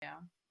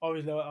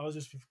obviously I was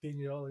just 15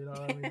 years old. You know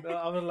what I mean?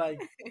 I was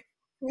like,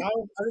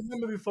 I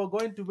remember before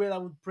going to bed, I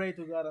would pray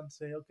to God and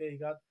say, okay,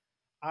 God,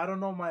 I don't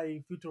know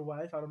my future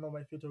wife, I don't know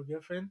my future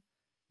girlfriend,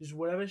 just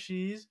whatever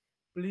she is,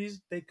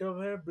 please take care of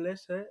her,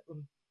 bless her,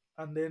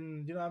 and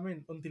then you know what I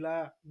mean. Until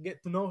I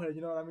get to know her, you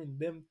know what I mean.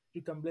 Then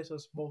you can bless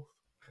us both.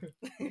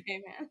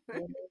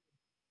 Amen.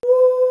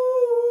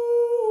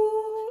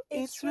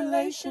 It's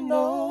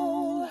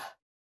relational.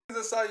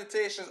 The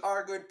salutations,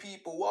 our good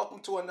people. Welcome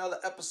to another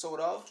episode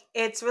of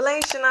It's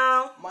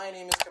relational. My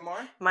name is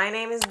Kamar. My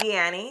name is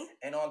Deannie.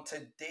 And on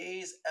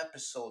today's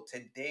episode,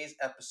 it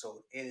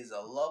is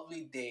a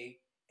lovely day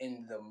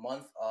in the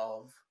month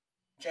of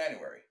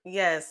January.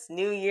 Yes,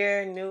 new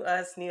year, new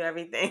us, new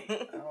everything.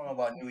 I don't know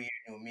about New Year,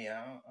 New Me.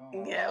 I don't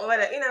know Yeah, about all what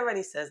that. you know,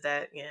 everybody says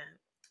that. Yeah.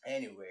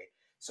 Anyway,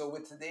 so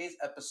with today's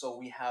episode,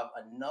 we have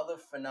another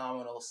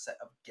phenomenal set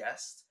of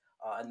guests,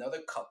 another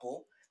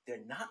couple.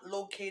 They're not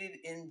located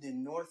in the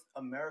North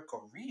America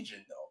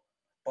region, though.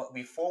 But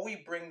before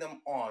we bring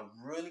them on,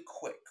 really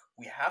quick,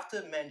 we have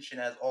to mention,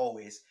 as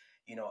always,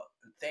 you know,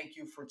 thank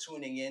you for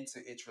tuning in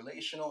to It's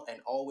Relational, and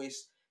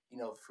always,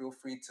 feel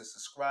free to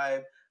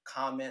subscribe,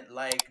 comment,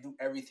 like, do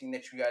everything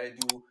that you got to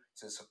do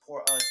to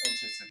support us and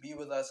just to be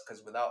with us.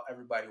 Because without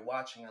everybody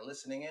watching and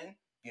listening in,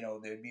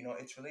 there'd be no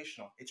It's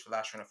Relational. It's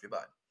Relational of your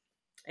body.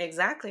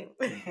 Exactly.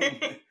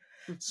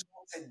 So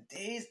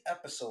today's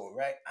episode,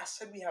 right? I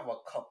said we have a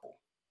couple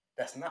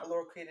that's not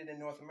located in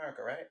North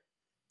America, right?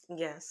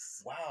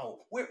 Yes. Wow.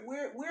 Where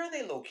are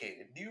they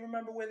located? Do you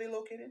remember where they're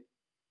located?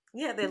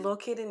 Yeah, they're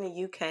located in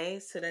the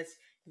UK, so that's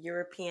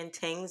European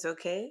things,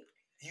 okay?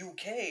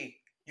 UK,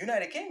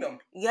 United Kingdom.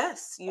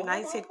 Yes, Oh my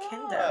United god.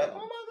 Kingdom.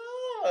 Oh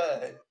my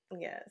god.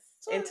 Yes.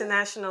 So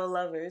International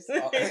lovers.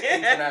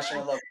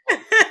 international love.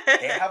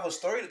 They have a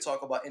story to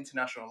talk about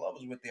international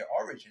lovers with their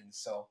origins,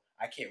 so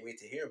I can't wait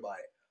to hear about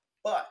it.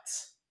 But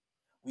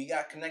we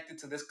got connected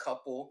to this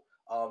couple,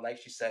 like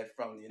she said,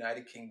 from the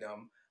United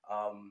Kingdom,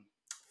 um,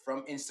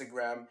 from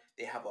Instagram.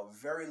 They have a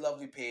very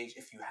lovely page.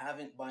 If you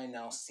haven't by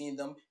now seen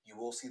them, you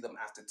will see them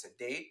after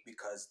today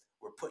because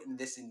we're putting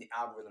this in the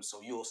algorithm,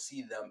 so you'll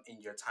see them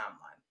in your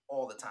timeline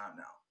all the time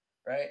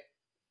now, right?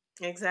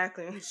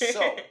 Exactly.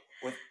 So,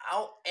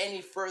 without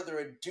any further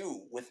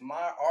ado, with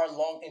our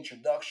long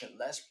introduction,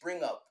 let's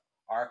bring up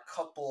our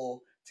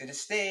couple to the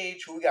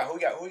stage. Who we got? Who we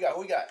got? Who we got?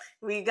 Who we got?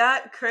 We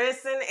got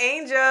Chris and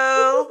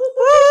Angel.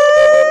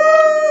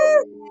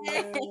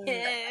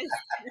 Yes.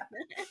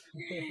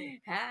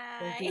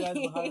 Hi. Thank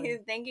you guys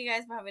for Thank you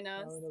guys for having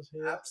us. having us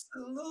here.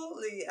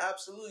 Absolutely,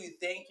 absolutely.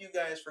 Thank you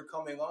guys for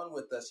coming on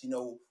with us.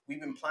 We've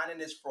been planning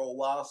this for a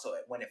while, so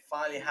when it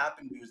finally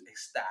happened, we was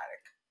ecstatic.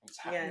 We was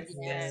happy.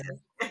 Yes.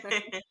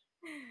 Yes.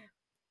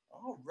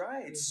 All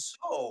right,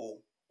 so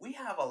we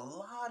have a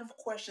lot of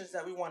questions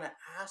that we want to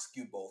ask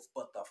you both,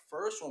 but the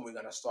first one we're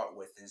going to start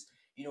with is,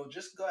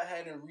 just go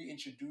ahead and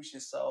reintroduce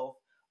yourself.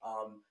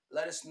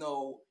 Let us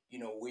know,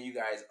 where you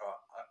guys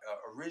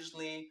are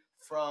originally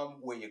from,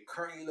 where you're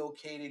currently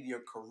located,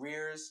 your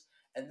careers,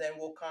 and then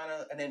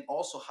and then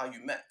also how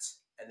you met,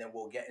 and then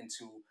we'll get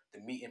into the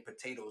meat and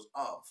potatoes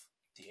of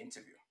the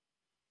interview.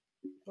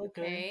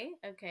 Okay.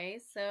 Okay.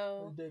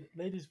 So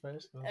Ladies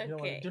first.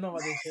 okay. Do you know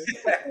what they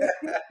say?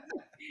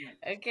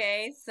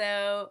 Okay.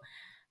 So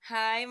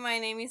hi, my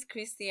name is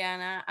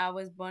Cristiana. I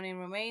was born in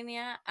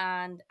Romania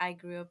and I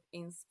grew up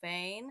in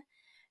Spain.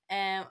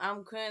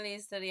 I'm currently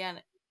studying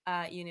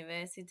at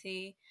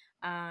university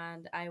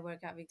and I work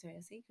at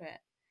Victoria's Secret.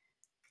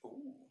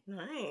 Ooh,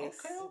 Nice.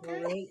 okay, All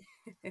okay.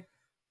 right.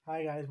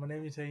 Hi guys, my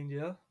name is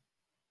Angel.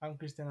 I'm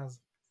Christiana's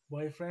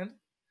boyfriend.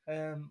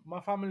 And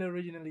my family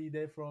originally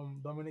they're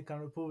from Dominican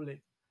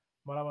Republic,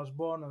 but I was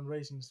born and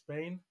raised in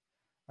Spain.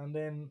 And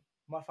then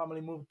my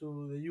family moved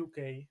to the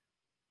UK.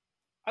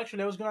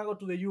 Actually, I was gonna go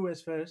to the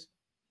US first.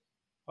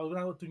 I was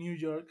gonna go to New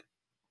York,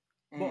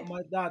 but Mm.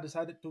 my dad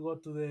decided to go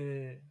to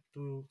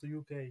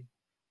UK,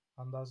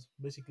 and that's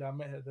basically I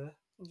met her there.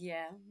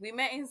 Yeah, we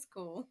met in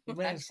school We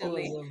met in school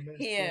as actually well. We met in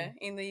school. here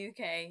in the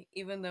UK,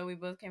 even though we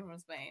both came from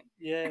Spain.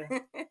 Yeah.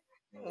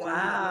 So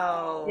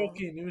Wow.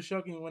 shocking. It was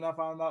shocking when I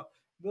found out.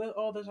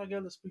 Oh, there's a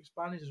girl that speaks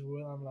Spanish as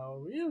well. I'm like, oh,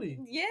 really?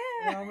 You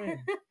Yeah. know what I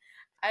mean?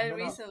 I And then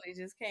recently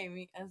just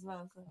came as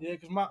well. So. yeah,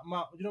 because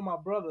my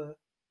brother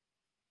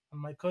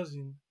and my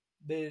cousin,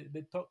 they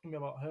talked to me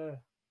about her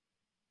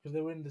because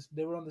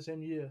they were on the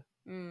same year.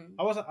 Mm.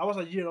 I was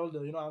a year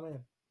older. You know what I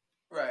mean?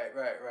 Right,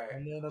 right, right.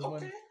 And then that's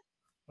Okay. when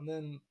and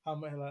then I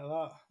met her like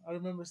that. I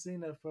remember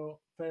seeing her for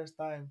first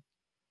time.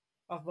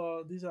 I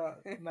thought these are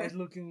nice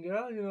looking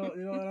girl. You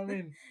know what I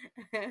mean?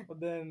 But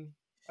then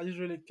I just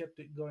really kept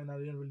it going. I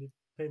didn't really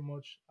pay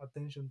much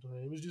attention to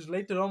her. It was just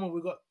later on when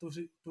we got to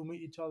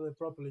meet each other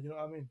properly. You know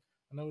what I mean?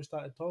 And then we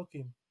started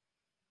talking,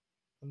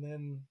 and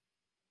then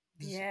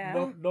just Yeah.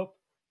 love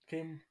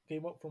came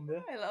up from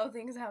there. A lot of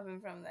things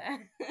happen from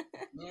there.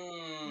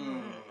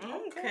 Okay,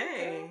 okay.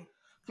 Okay.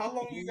 How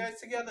long you guys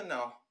together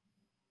now?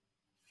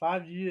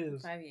 5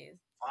 years. 5 years.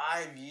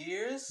 5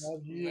 years?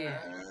 5 years.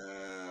 Yeah.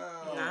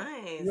 Wow.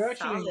 Nice. We're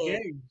actually Solid.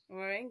 engaged.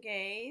 We're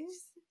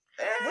engaged.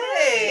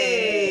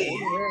 Hey! Hey,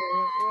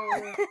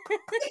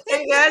 hey,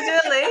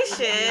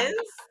 Congratulations.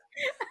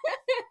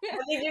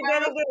 When did you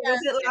get I'm engaged?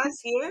 Was it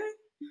last year?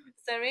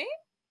 sorry.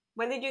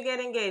 When did you get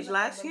engaged? I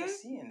Last remember year?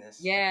 seeing this.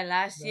 Yeah,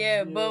 last that's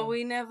year, but yeah.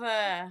 we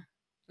never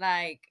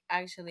like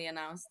actually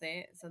announced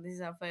it. So this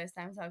is our first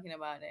time talking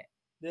about it.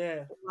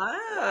 Yeah. Wow,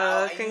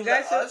 Wow. and you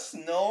let Congratulations. us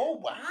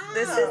know.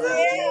 This is Wow.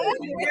 it.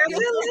 Yeah.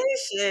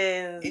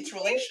 Congratulations. It's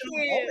Thank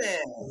relational you.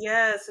 moment.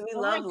 Yes, we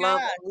Oh my love love.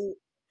 god.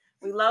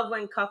 We love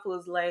when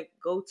couples like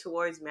go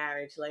towards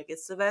marriage. Like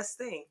it's the best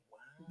thing.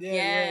 Yeah,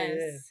 yeah, Wow. yeah.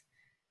 Yes.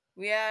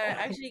 We are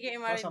actually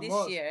getting That's married a this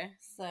must. year.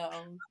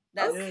 So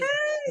that's Yeah.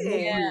 In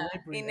Okay. yeah,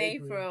 April, April, in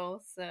April.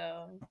 April.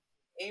 So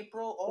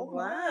April. Oh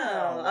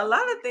Wow. A wow.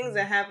 lot of things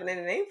are happening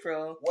in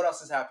April. What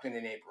else is happening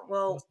in April?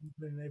 Well, What's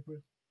happening in April?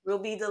 we'll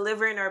be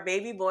delivering our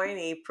baby boy in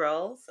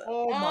April. So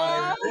Oh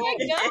my oh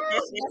my god.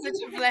 gosh, that's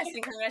such a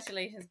blessing.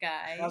 Congratulations,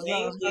 guys. thank That's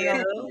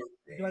you.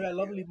 gonna get a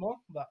lovely month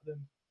that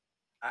then.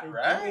 April.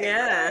 Right,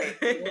 Yeah.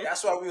 right.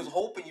 That's why we was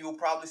hoping you would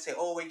probably say,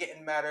 "Oh, we're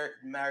getting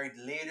married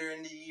later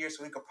in the year,"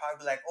 so we could probably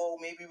be like, "Oh,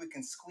 maybe we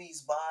can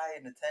squeeze by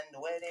and attend the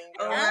wedding."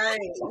 You All know? Ah,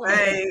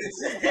 right.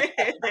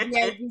 Right.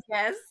 yes,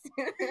 yes.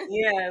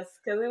 Yes,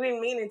 because we've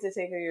been meaning to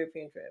take a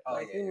European trip. Oh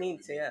Like yeah, we yeah, we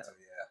need to. need Yeah. to.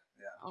 Yeah,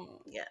 yeah.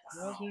 Oh, Yes.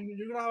 Yeah, so Wow.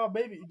 you're gonna have a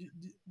baby.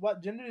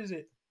 What gender is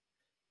it?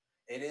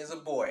 It is a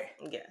boy.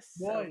 Yes.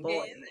 A Boy.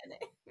 boy. isn't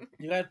it?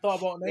 You guys thought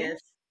about names?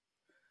 Yes.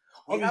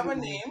 We have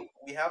Obviously. a name.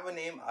 We have a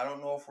name. I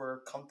don't know if we're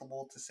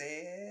comfortable to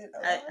say it.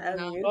 I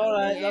No, you All not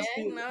right, yet. that's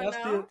still No, that's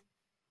no. still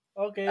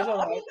okay. It's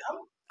all I right. mean, I'm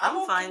I'm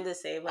okay. fine to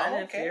say, but I'm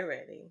if okay. you're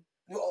ready.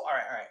 Oh, all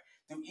right, all right.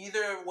 Do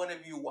either one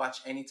of you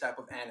watch any type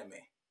of anime?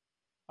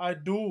 I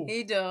do.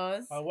 He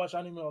does. I watch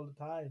anime all the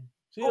time.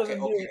 She Okay, doesn't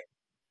do okay. it.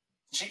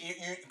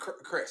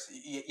 Chris,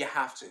 you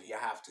have to,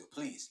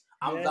 please.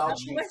 Yeah.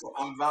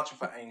 I'm vouching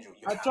for Angel.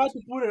 You I have tried to.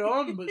 to put it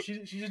on, but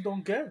she just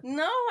don't care.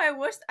 No, I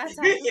watched Attack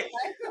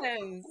on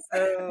Titans.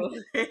 So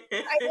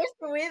I watched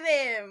with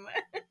him.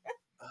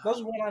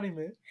 That's one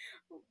anime.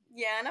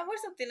 Yeah, and I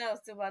watched something else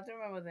too, but I don't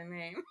remember the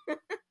name.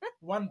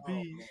 One Oh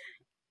man, Piece.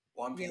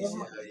 One Yeah. Piece. That's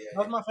my, Yeah, yeah,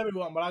 that's yeah. my favorite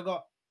one, but I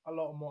got a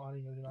lot more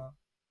animes now.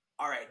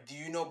 All right. Do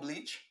you know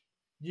Bleach?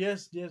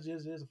 Yes, yes,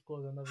 yes, yes. Of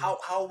course, I know.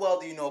 How well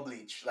do you know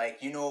Bleach?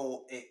 Like you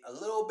know it a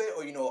little bit,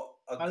 or you know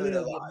A a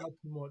little bit, lot? not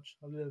too much.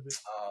 A little bit.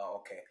 Oh,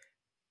 okay.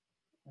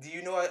 Do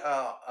you know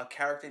a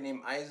character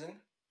named Aizen?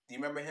 Do you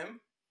remember him?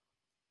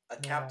 A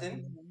Nah,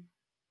 captain?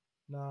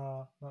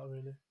 nah, not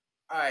really.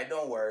 All right,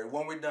 don't worry.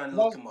 When we're done,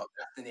 look That's him up.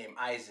 That's the name,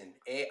 Aizen.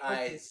 A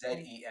I okay. Z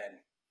E N.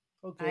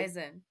 Okay,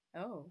 Aizen.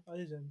 Oh,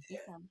 Asian. Yeah.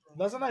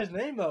 That's a nice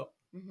name though.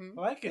 mm-hmm.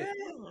 I like Yeah.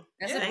 it.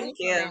 That's a Yeah. thank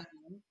beautiful you. name.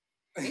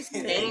 It's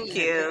Thank cute.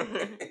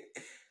 you.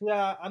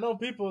 Yeah, I know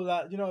people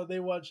that they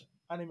watch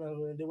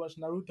anime. They watch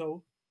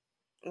Naruto.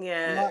 Yeah.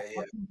 Yeah, I've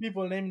yeah. seen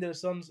people name their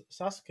sons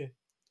Sasuke.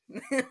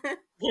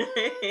 What?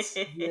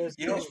 Yes,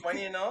 You know what's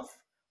funny enough?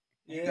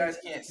 You yeah. guys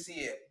can't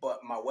see it,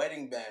 but my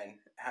wedding band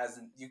has.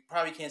 You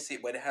probably can't see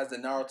it, but it has the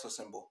Naruto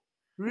symbol.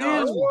 No,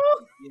 Really?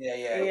 Oh, yeah,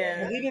 yeah, yeah,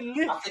 Yeah. I yeah. didn't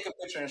I'll live. take a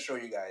picture and show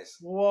you guys.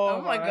 Whoa,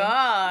 oh my man.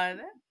 god.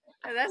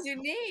 That's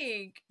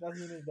unique. That's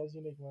unique. That's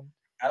unique, man.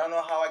 I don't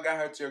know how I got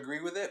her to agree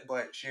with it,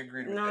 but she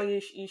agreed with No,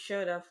 it. you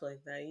showed up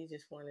like that. You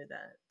just wanted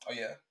that. Oh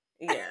yeah.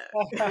 Yeah.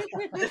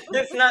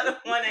 It's not the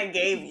one I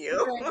gave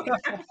you.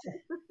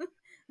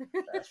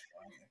 That's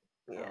funny.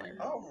 Yeah.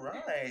 All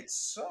right,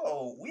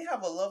 so we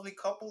have a lovely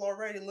couple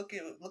already. Look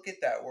at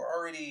that. We're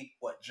already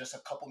just a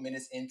couple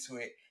minutes into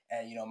it,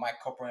 and my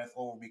cup runneth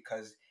over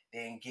because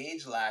they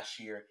engaged last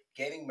year,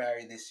 getting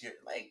married this year.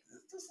 Like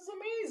this is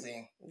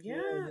amazing. Yeah,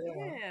 Yeah. yeah,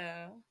 man.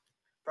 Yeah.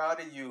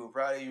 Proud of you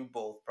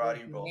both, Thank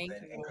you. Thank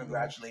and you.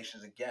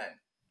 congratulations again.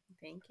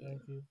 Thank you.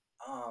 Thank you.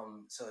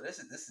 So this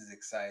is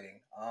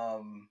exciting.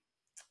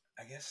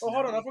 I guess Oh, now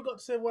hold on. I forgot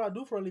to say what I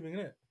do for a living,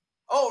 innit?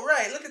 Oh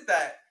right, look at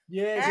that.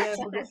 Yeah, yeah.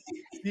 I forgot.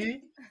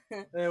 See?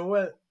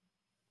 Well,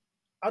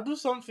 I do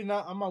something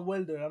now. I'm a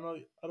welder. I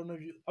don't know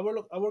if you. I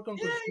work on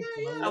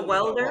construction. I'm a A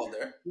welder.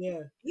 welder?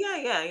 Welder. Yeah,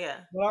 Yeah.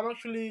 but I'm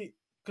actually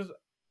because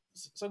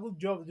it's a good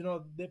job.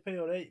 They pay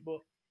alright,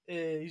 but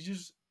it's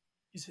just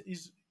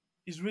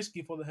it's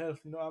risky for the health.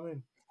 You know what I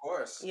mean? Of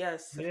course.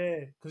 Yes.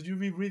 Yeah, because you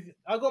be breathing.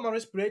 I got my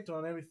respirator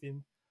and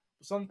everything.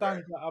 But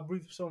Right. sometimes I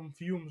breathe some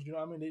fumes. You know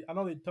what I mean? I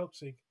know they're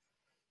toxic.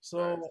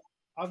 Right. So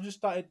I've just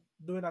started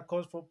doing a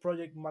course for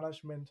project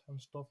management and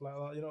stuff like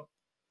that.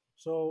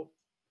 So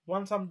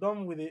once I'm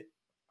done with it,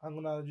 I'm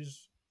gonna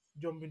just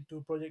jump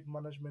into project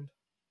management.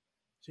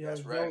 See how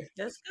That's it right. goes.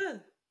 That's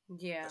good.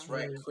 Yeah. That's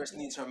right. Yeah, Chris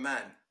needs her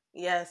man.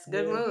 Yes.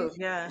 Good yeah, move.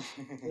 Yeah.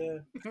 yeah.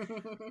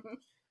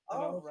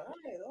 All So, right,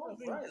 I all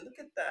think right. Look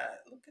at that.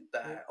 Look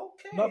at yeah, that.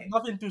 Okay.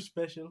 nothing too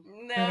special.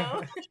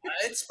 No.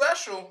 It's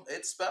special.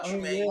 It's I special,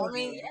 mean, man. yeah, I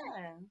mean,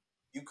 yeah.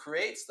 You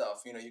create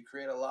stuff. You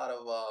create a lot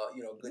of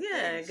good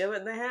Yeah. things. Good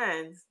with the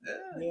hands. Yeah,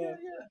 yeah.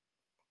 yeah.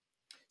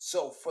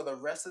 So for the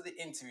rest of the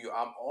interview,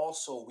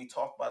 we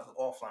talked about it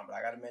offline, but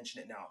I got to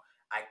mention it now.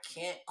 I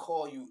can't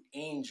call you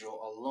Angel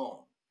alone,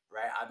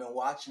 right? I've been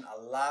watching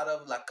a lot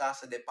of La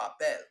Casa de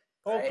Papel,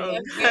 right? Okay.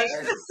 Okay.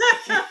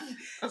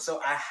 So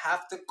I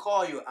have to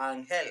call you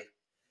Angel.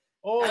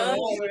 Oh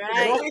Oh, yeah,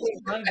 right. go for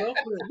it, man. Go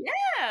for it.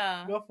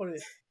 Yeah. Go for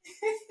it.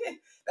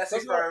 That's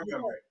That's if how I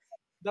remember.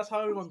 that's how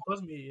everyone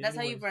calls me. That's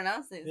how you Anyways,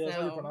 pronounce it. yeah, that's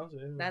how you So pronounce it.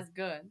 Anyway. that's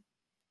good.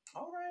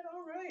 All right,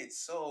 all right.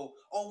 So,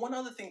 oh, one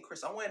other thing,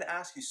 Chris, I wanted to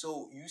ask you.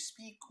 So, you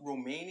speak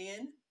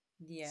Romanian,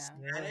 Yeah.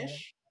 Yeah,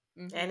 Spanish,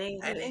 And Mm-hmm. and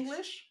English.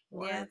 English? Yeah.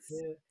 What?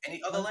 yeah.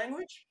 Any other And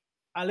language?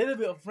 a little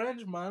bit of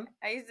French, man.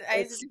 I used to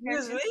speak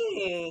French Excuse too.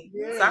 me.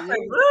 Yeah, Sacre yeah.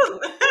 bleu.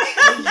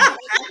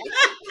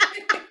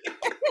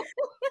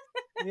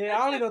 Yeah,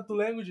 I only know two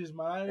languages,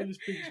 man. I only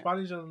speak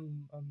Spanish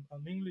and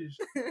English.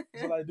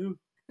 That's all I do.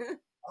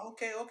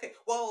 Okay, okay.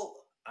 Well,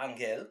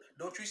 Angel,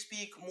 don't you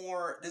speak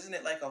more? Isn't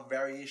it like a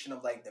variation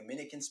of like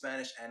Dominican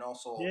Spanish and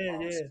also Yeah,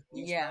 yeah.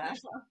 Spain Yeah.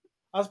 Spanish?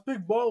 I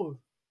speak both.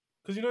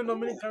 Cause you know in Ooh.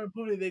 Dominican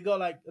Republic they got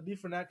like a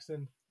different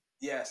accent,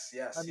 Yes,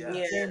 yes, and in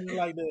yes. Yeah, Spain it's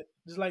like the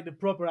just like the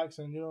proper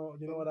accent. You know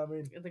what I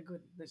mean. The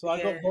good. So I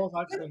yeah. got both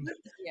accents.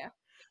 Yeah.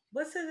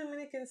 What's the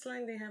Dominican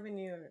slang they have in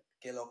New York?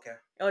 Que lo que.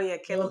 Oh yeah,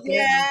 que lo que. Okay,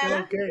 man. Yeah.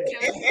 Okay.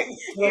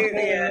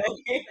 Okay. Yeah.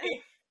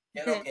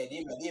 Que lo que.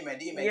 Dime, dime,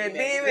 dime, Yeah, dime,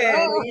 dime. dime.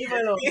 Oh,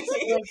 dímelo.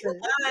 Okay.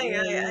 Ay,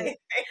 Yeah, ay, yeah, ay.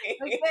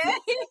 Okay.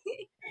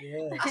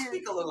 yeah. I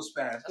speak a little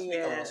Spanish. I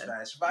speak a little Yeah,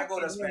 Spanish. If I go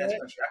to a Spanish Yeah.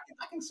 country,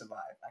 I can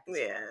survive. I can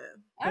yeah. survive.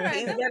 All right.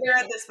 He's That's better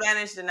at the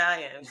Spanish than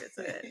I am. That's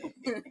it.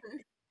 good.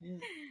 Mm.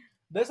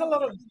 There's a All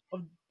lot right.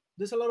 of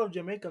there's a lot of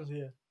Jamaicans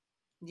here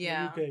in the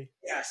Yeah. UK.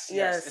 Yes,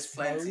 yes, it's Yes, But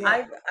plenty.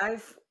 yeah,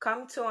 I've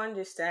come to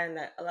understand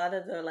that a lot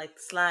of the like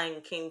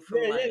slang came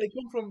from yeah, yeah. like They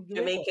come from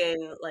Jamaica.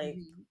 Jamaican like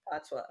Mhm.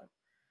 patois.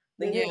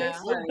 The Yeah, yeah. UK Yeah.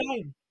 All the slang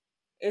time.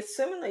 it's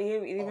similar.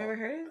 You've Oh, ever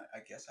heard it? I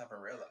guess I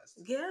haven't realized.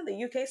 Yeah, the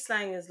UK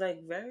slang is like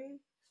very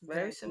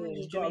Very Yeah, similar to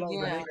it's got a lot of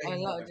Jamaican. Yeah. Jamaican A in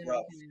lot it. of Like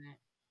bruv. Jamaican in it.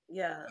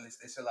 Yeah, At least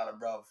they say a lot of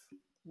bruv.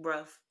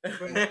 bruv.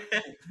 Bruh.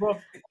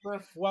 Bro,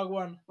 Bruh.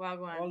 Wagwan all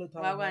Wagwan. the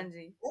time, man. Wagwan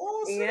G.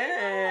 Oh, so there you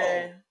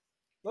go. Yeah.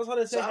 That's how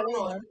they So say I don't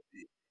hello, know. man.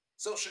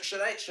 So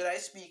should I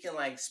speak in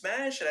like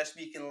Spanish? Should I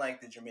speak in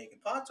like the Jamaican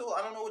Pato?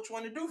 I don't know which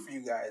one to do for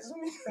you guys.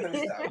 Let me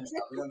stop. Let me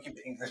stop. We're gonna keep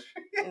it English.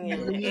 Yeah,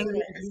 You usually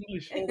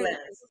English. speak English. English.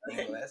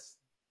 English.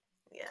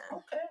 Yeah.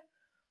 Okay.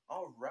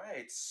 All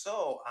right.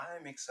 So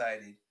I'm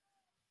excited.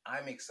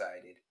 I'm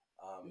excited.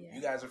 Yeah.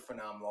 You guys are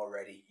phenomenal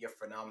already. You're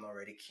phenomenal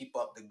already. Keep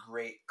up the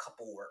great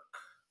couple work.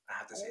 I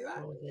have to say that.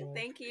 Oh, Okay.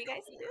 thank you. You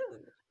guys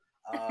too.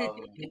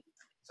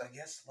 So I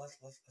guess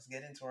let's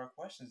get into our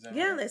questions then,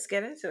 Yeah, right? let's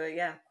get into it.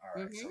 Yeah.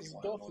 All right. So Mhm. you Let's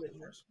want go to go for with it, the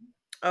man. first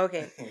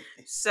Okay. one?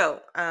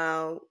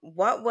 So,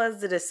 what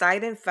was the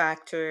deciding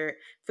factor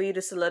for you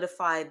to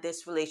solidify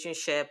this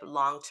relationship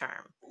long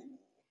term?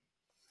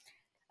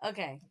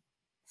 Okay.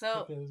 So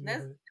Okay, let's go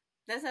there's for it.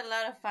 there's a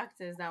lot of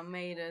factors that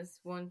made us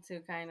want to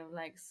kind of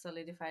like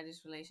solidify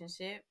this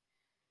relationship.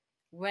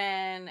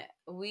 When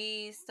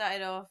we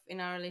started off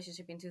in our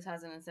relationship in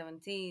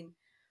 2017,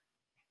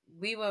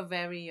 we were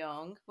very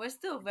young. We're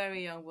still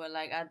very young. We're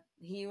like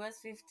he was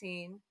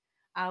 15,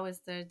 I was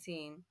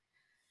 13.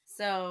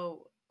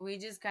 So we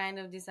just kind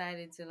of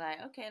decided to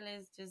like, okay,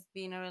 let's just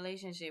be in a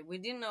relationship. We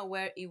didn't know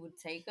where it would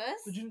take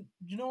But us,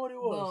 you know what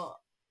it was? but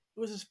It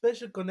was a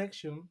special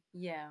connection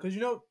yeah, because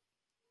you know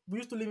we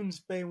used to live in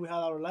Spain. We had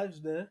our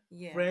lives there,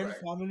 yeah. friends, Right.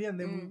 family, and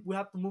then Mm, we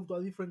had to move to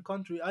a different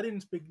country. I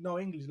didn't speak no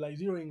English, like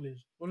zero English,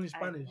 only I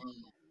Spanish. Mm,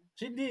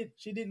 She did.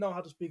 She did know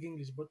how to speak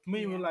English, but to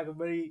me it was yeah, like a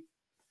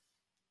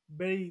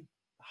very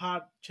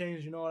hard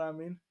change. You know what I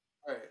mean?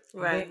 right.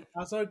 And then Right.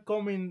 I started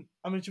coming.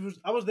 I mean,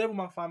 I was there with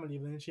my family,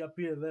 but then she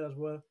appeared there as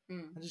well,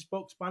 mm, and she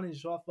spoke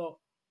Spanish. So I thought,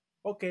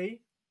 okay,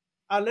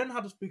 I learned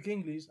how to speak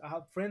English. I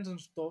had friends and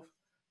stuff,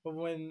 but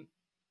when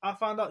I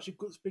found out she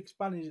could speak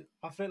Spanish,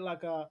 I felt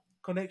like a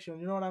connection.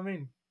 You know what I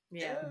mean?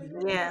 yeah, Yeah, Because yeah,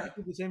 we Yeah. yeah.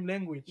 speak the same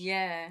language,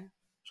 yeah,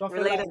 so I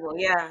felt like Relatable.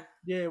 Yeah.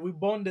 yeah, we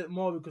bonded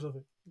more because of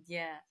it.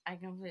 yeah. I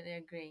completely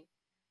agree,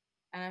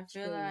 and I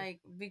feel True. like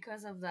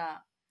because of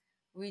that,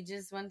 we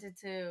just wanted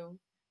to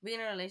be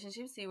in a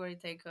relationship, see where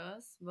it takes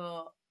us.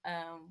 But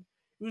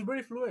It was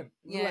very fluent.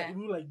 yeah,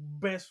 We were like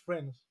best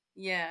friends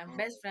yeah, Mm.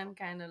 best friend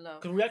kind of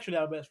love. because we actually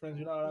are best friends.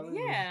 You know what I mean?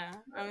 Yeah,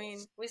 I mean,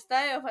 we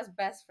started off as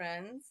best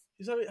friends,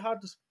 It's a bit hard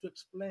to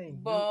explain.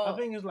 I but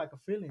think it's like a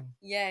feeling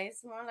yeah,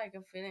 it's more like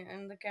a feeling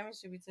and the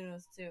chemistry between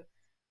us too.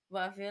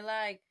 But I feel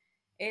like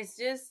it's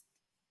just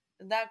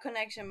that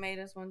connection made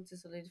us want to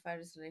solidify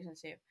this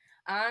relationship.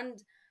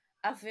 And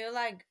I feel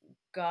like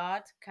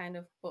God kind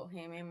of put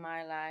him in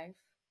my life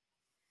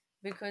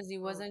because it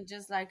Oh, wasn't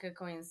just like a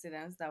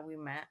coincidence that we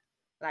met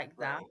like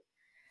that. Right.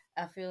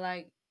 I feel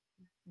like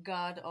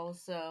God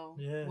also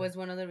Yeah, was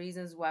one of the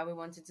reasons why we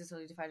wanted to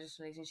solidify this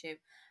relationship.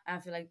 And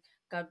I feel like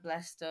God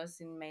blessed us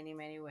in many,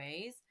 many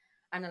ways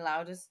and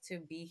allowed us to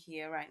be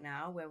here right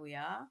now where we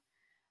are.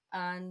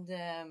 And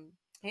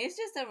he's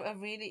just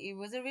he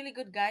was a really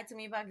good guy to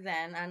me back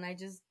then. And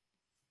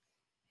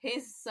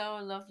he's so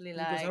lovely.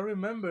 because I Like,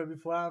 remember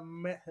before I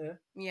met her,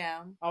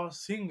 yeah, I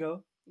was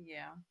single.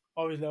 yeah,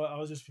 Obviously, I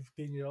was just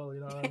 15 years old.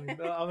 You know what I mean?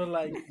 I was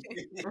like,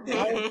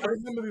 I yeah.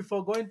 remember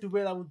before going to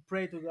bed, I would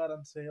pray to God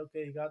and say,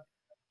 okay, God,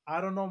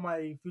 I don't know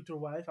my future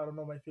wife. I don't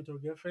know my future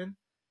girlfriend.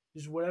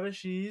 Just whatever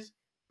she is,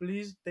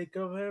 please take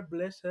care of her,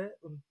 bless her.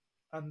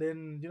 and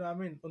then you know what I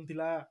mean.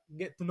 Until I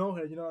get to know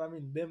her, you know what I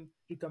mean. Then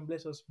you can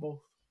bless us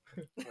both.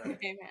 Right.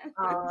 Amen.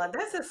 Oh,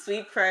 that's a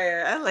sweet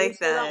prayer. I They like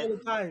say that that. all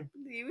the time,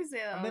 You say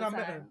that and all then the I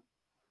met her.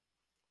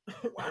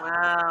 time. Wow.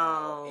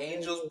 Wow. Yeah,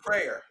 Angel's yeah,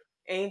 prayer.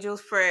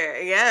 Angel's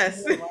prayer.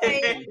 Yes. yeah, man.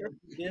 Hey.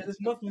 Yeah, there's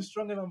nothing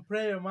stronger than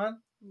prayer,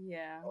 man.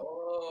 Yeah.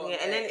 Oh Yeah,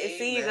 and man, then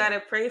see, you amen. gotta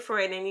pray for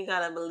it, and you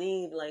gotta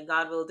believe like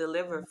God will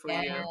deliver for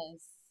you. Yes.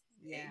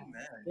 Yeah.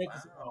 Amen. Yeah,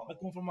 'cause I Wow.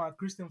 come from a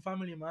Christian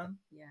family, man.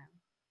 Yeah.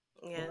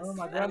 You Yes, know,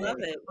 my I granddad love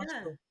was it. a Yeah,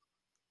 pastor.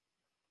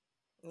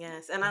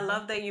 yes, and I You know?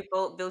 love that you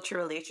both built your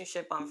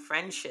relationship on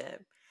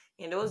friendship.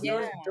 And those Yeah.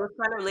 those those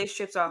kind of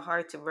relationships are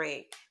hard to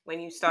break when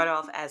you start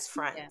off as Yeah.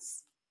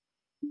 friends.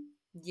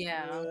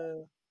 Yeah.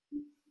 Yeah.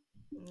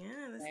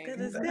 Yeah, that's I good.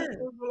 We agree. That's we just good.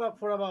 talked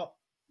for about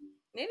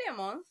Nearly a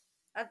month,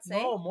 I'd say.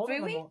 no more than a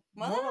 3 weeks? month.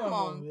 More More than than a a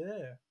month. month.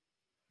 Yeah,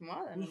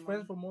 More than we a was friends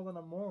month. for more than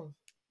a month.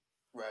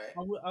 Right.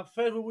 And at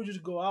first we would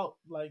just go out,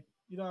 like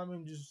you know what I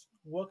mean, just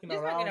walking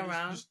Just walking around,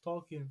 around. just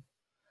talking.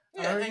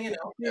 And I Yeah, hanging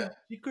remember out. Yeah.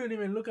 she couldn't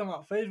even look at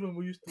my face when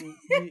we used to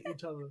meet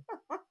each other.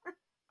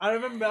 I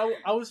remember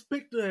I would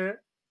speak to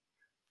her,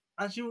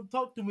 and she would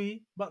talk to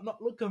me, but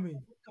not look at me.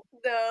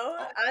 No,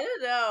 Oh, I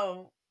don't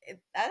know.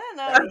 I don't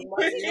know. that Was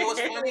reminds it you know the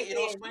what's funny? You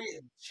know what's same? funny?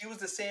 She was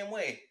the same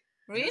way.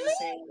 You was the Really?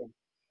 same way.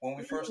 When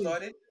we first Really?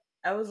 started,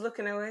 I was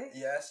looking away.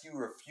 yes, you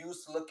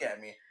refused to look at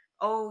me.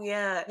 Oh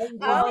yeah. That's because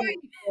Oh Well,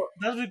 we,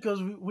 that's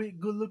because we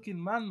good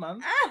looking man. Boom, boom,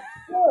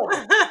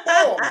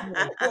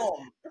 Yeah.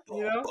 boom,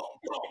 You boom, know, boom,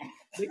 boom.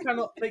 they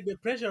cannot take the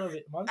pressure of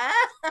it, man. my.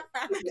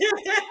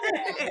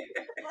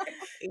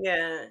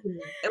 yeah.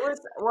 It was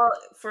well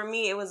for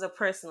me. It was a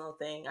personal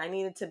thing. I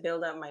needed to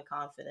build up my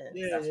confidence.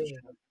 Yeah, That's what yeah.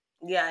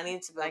 you Yeah, I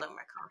needed to build Like, up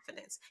my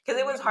confidence because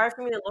it was hard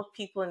for me to look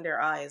people in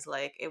their eyes.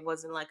 Like it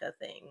wasn't like a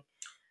thing.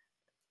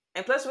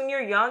 And plus, when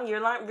you're young,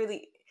 you're not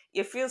really.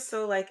 It feels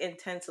so like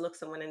intense to look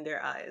someone in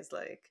their eyes.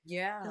 Like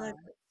you're yeah. like,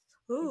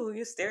 ooh,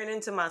 you're staring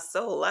into my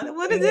soul. I don't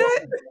want to do Yeah.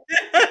 it.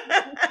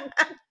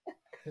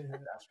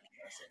 that's what you're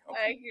gonna say.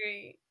 I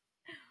agree.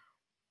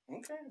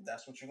 Okay, if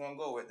that's what you're gonna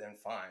go with, then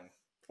fine.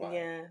 Fine.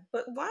 Yeah,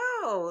 but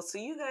wow. So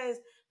you guys,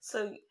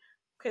 so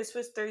Chris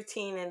was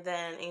 13, and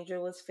then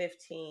Angel was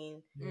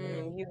 15, and Yeah. Mm.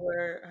 then you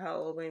were how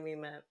old when we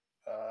met?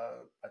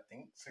 I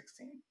think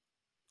 16.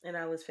 And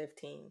I was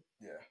 15.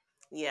 Yeah.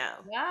 Yeah.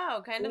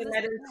 Wow, kind of We the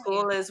met in same age.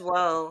 school as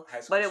well, High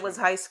but school it was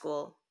sweetheart. high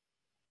school.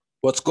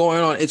 What's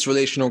going on? It's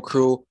Relational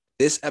Crew.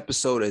 This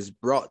episode is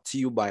brought to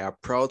you by our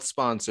proud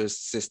sponsors,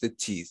 Sister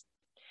Teas.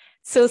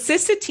 So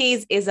Sister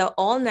Teas is an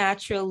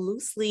all-natural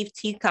loose leaf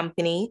tea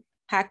company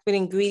packed with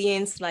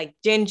ingredients like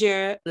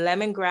ginger,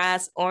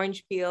 lemongrass,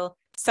 orange peel,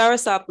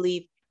 soursop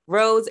leaf,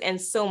 rose, and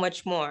so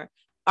much more.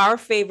 Our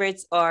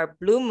favorites are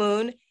Blue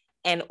Moon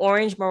and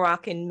Orange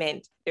Moroccan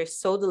Mint. They're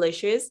so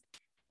delicious.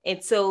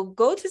 And so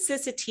go to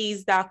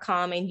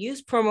sisterteas.com and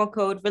use promo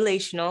code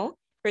RELATIONAL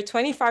for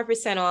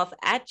 25% off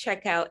at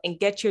checkout and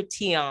get your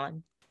tea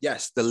on.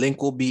 Yes, the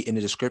link will be in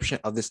the description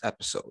of this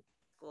episode.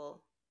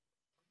 Cool.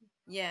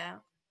 Yeah.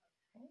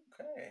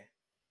 Okay.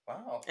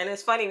 Wow. And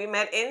it's funny, we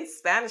met in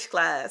Spanish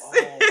class.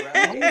 Oh,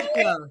 right. Spanish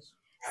class.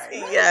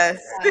 Yes.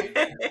 Right. We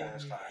met in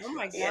Spanish class. Oh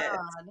my Yes. Yes.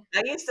 god.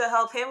 I used to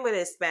help him with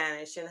his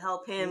Spanish and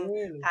help him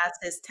Really? pass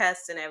his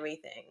tests and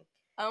everything.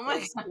 Oh my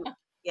 'Cause god.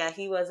 yeah,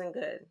 he wasn't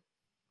good.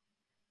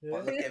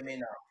 But Yeah. look at me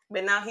now.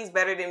 But now he's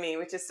better than me,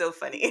 which is so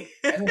funny.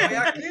 Estoy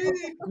aquí.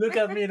 Look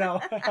at me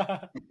now.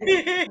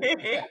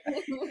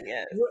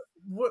 Yes.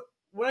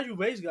 Where are you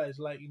based, guys?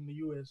 Like in the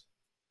US?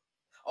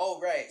 Oh,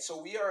 right.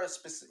 So we are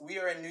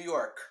in New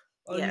York.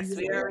 Oh, New Yes,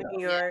 we York. are in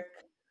New Yeah. York,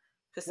 What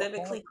part?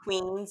 specifically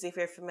Queens, if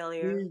you're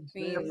familiar. Queens.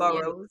 Yeah, The Queens, yeah, yeah.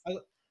 yeah. boroughs.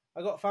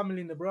 I got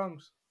family in the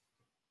Bronx.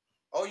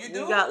 Oh, you We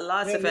do? got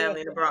lots Yeah, of yeah.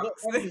 family in the I got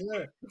Bronx. family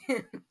there.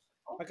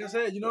 Like I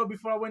Okay. said,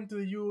 before I went to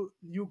the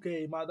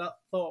UK, my dad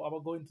thought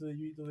about going to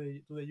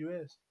the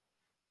US.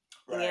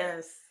 Right.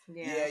 Yes.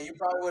 Yeah, Yeah. you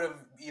probably would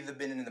have either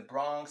been in the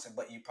Bronx,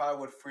 but you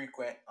probably would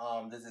frequent.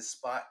 There's this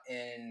spot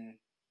in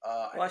it's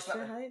not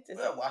Washington Heights? Is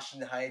it?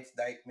 Washington Heights,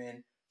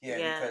 Dykeman. Yeah,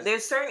 Yeah. because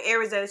There's certain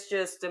areas that's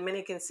just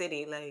Dominican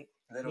City, like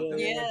little Yeah,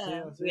 yeah. Dominican,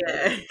 Yeah. I'm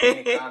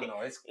saying. yeah.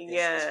 Dominicano, it's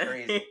Yeah.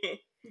 crazy.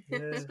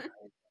 Yeah.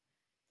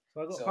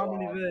 So I got So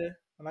family there,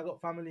 and I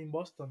got family in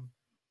Boston.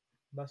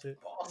 That's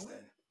it.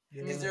 Boston.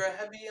 Is Yeah. there a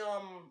heavy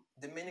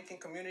Dominican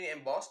community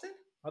in Boston?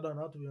 I don't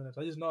know, to be honest.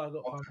 I just know I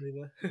got Okay, family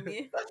there.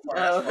 Yeah. that's fine.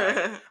 That's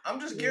fine. Oh. I'm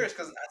just Yeah. curious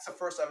because that's the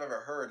first I've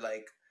ever heard.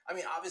 Like, I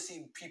mean,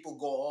 obviously people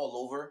go all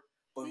over,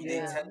 but they Yeah.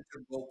 Yeah. tend to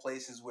go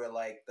places where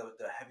like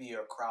the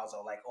heavier crowds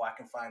are like, oh, I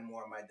can find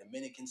more of my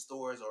Dominican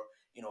stores or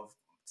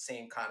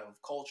same kind of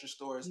culture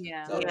stores.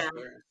 Yeah. So I'm Yeah. just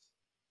Yeah. curious.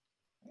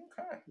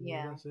 Okay. Yeah,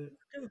 Yeah. that's it.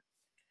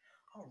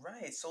 All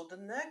right. So the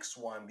next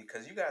one,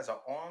 because you guys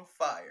are on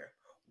fire,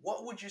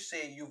 what would you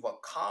say you've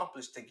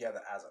accomplished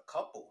together as a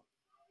couple?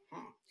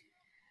 Hmm.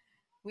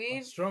 A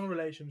We've strong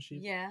relationship.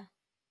 yeah,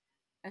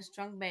 a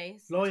strong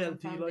base, a strong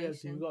Loyalty. We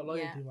foundation. got Yeah.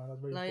 loyalty, man.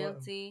 That's very important.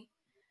 Loyalty.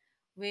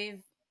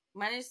 We've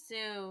managed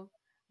to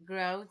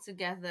grow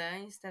together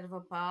instead of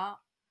apart.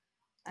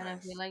 And I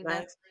feel Nice. like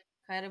that's Nice.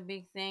 quite a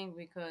big thing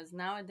because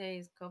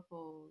nowadays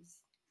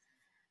couples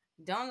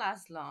don't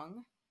last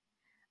long.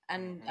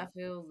 and I Mm-hmm.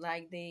 feel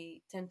like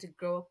they tend to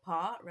grow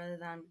apart rather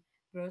than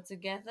grow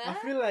together. I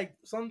feel like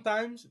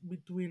sometimes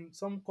between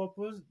some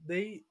couples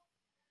they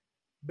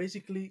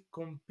basically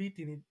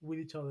competing with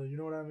each other. You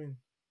know what I mean?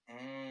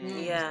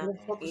 Mm. Yeah, Instead of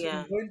Mm. focusing yeah,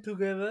 on going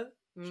together,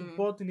 Mm.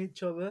 supporting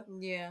each other,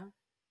 Yeah.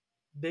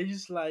 they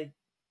just like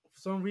for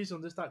some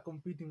reason they start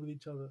competing with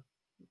each other,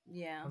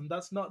 Yeah. and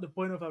that's not the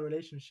point of a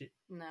relationship.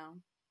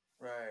 No.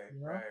 Right, You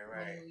know? right, I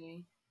right.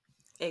 agree.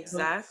 So, Yes.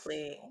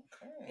 exactly.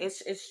 Okay.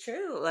 It's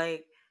true.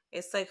 Like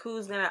it's like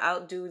who's gonna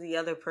outdo the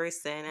other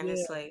person, and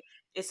it's yeah, like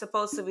it's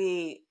supposed to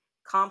be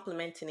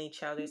complementing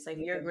each other. It's like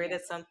if you're yeah, great Yeah.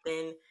 at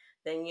something,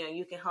 then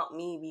you can help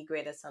me be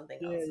great at something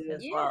yeah, else yeah,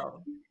 as Yeah.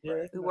 well. yeah,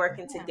 Right. We definitely.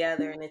 working Yeah.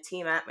 together in a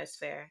team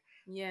atmosphere.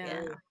 Yeah.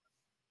 Yeah.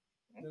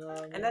 Yeah, you know what I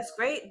Okay. And mean? that's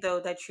great though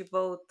that you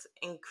both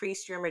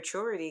increased your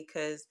maturity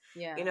because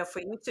Yeah. for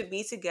you to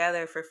be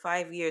together for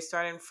 5 years,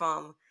 starting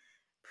from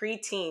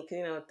preteen,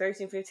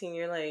 13, 15,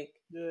 you're like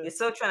Yeah, you're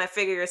still trying to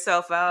figure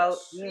yourself out,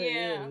 Yes. yeah, yeah,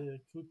 Yeah. yeah.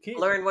 Good kids.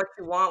 learn what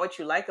you want, what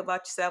you like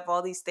about yourself,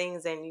 all these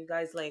things, and you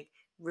guys like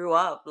grew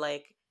up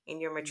like in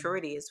your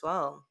maturity as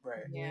well.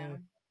 Right. Yeah. Yeah,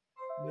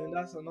 and then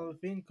that's another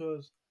thing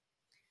because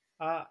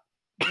uh,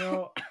 you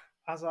know,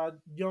 as a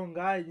young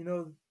guy,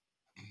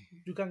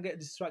 you can get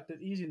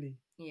distracted easily.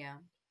 Yeah.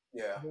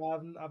 Yeah.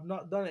 But I've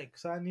not done it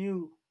because I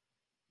knew.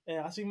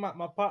 I think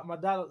my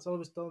dad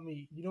always told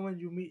me, when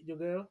you meet your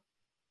girl,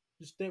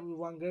 you stay with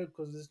one girl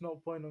because there's no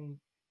point on,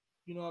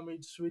 what I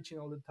mean, switching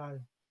all the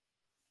time.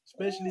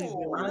 Especially if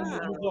the one Ooh.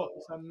 you got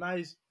is a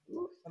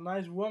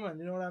nice woman.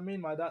 You know what I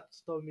mean? My dad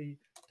told me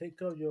take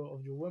care of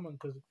your woman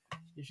because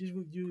if she's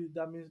with you,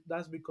 that means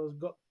that's because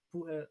God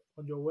put her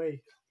on your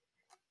way.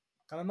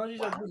 And I know she's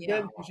a Wow. good girl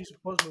Yeah. because she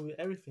supports me with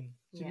everything.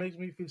 She Yeah. makes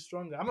me feel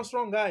stronger. I'm a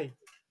strong guy,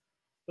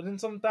 but then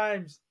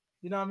sometimes,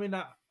 you know what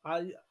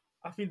I mean.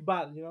 I feel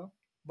bad,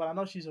 but I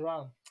know she's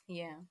around,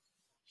 Yeah.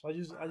 so I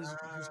just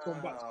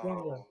come back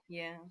stronger. Wow.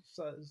 Yeah.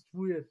 So it's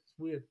weird. It's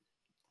weird.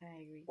 I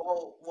agree.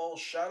 Well,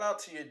 shout out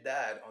to your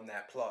dad on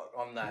that plug,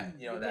 on that,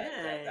 Yeah, that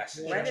Yeah, write it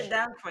suggestion.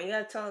 down for you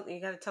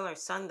gotta tell our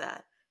son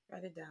that.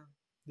 Write it down.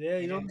 yeah.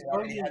 He He did. always He told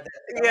already me. had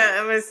that down.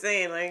 Yeah, I'm just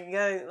saying, like, you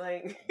gotta,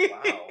 like,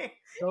 Wow.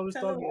 He always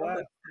tell told him me all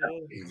that.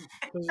 the Yeah,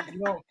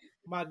 because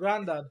my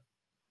granddad.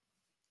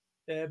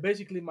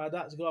 Basically, my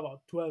dad's got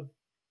about 12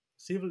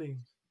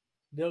 siblings.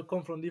 They all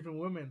come from different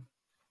women.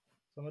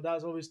 So my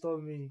dad's always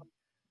told me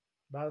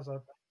that's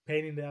a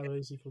pain in the ass,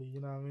 basically.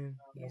 You know what I mean?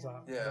 That's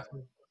Yeah. a Yeah. that's a,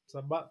 it's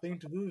a bad thing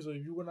to do. So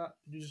if you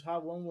just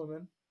have one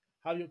woman,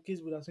 have your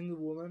kids with a single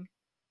woman,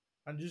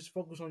 and just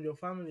focus on your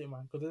family,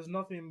 man. Because there's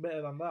nothing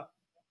better than that.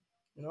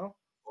 You know,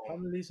 Boom.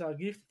 family is a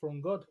gift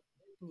from God.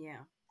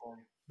 Yeah.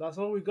 Boom. That's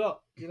all we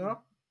got. That's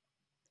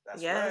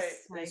right.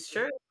 Yes, I it's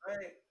agree. true.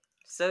 Right.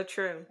 So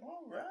true.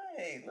 All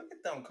right. Look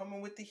at them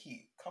coming with the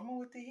heat. Coming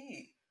with the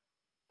heat.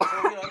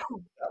 So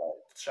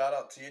shout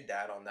out to your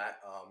dad on that.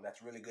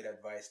 That's really good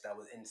advice that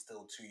was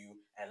instilled to you.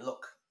 And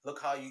look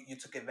how you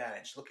took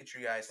advantage. Look at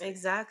you guys today.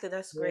 Exactly.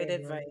 That's great Yeah,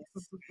 man.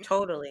 advice.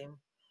 Totally.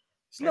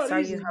 It's That's not how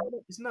you easy.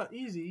 have. It's not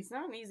easy. It's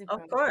not an easy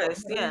Of process.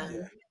 It's course, not yeah. easy.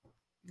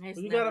 Yeah. It's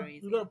But you never gotta you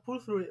easy. gotta pull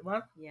through it,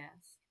 man.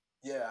 Yes.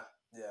 Yeah.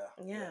 Yeah.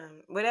 Yeah.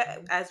 Yeah.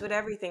 As with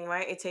everything,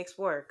 right? It takes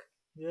work.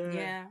 Yeah.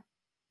 Yeah.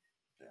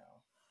 Yeah.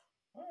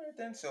 All right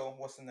then. So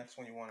what's the next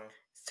one you wanna?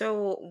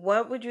 So,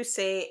 what would you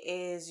say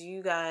is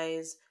you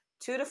guys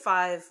 2 to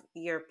 5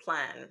 year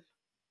plan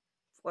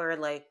for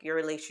like your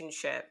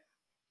relationship?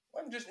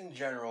 Well, just in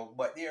general,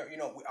 but we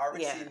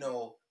obviously Yeah.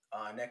 know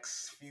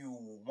next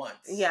few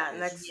months Yeah. is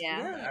Next. Yeah.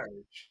 Yeah.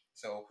 marriage.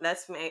 So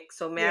Let's make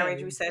so Yeah.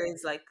 marriage. We said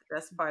is like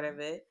that's part of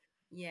it.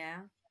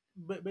 Yeah.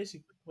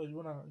 Basic. But you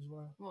wanna.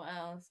 What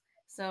else?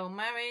 So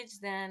marriage,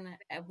 then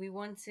we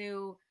want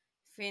to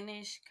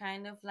finish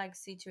kind of like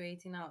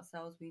situating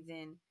ourselves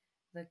within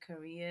the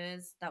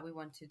careers that we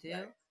want to do.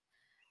 right,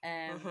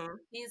 Mm-hmm.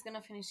 He's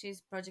gonna finish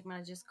his project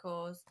manager's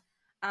course.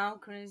 I'm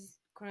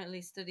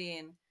currently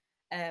studying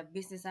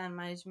business and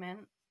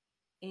management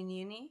in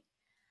uni,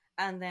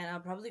 and then I'll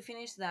probably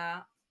finish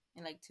that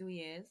in like 2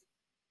 years.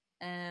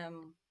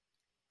 Um,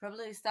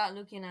 Probably start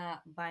looking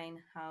at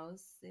buying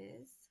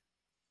houses.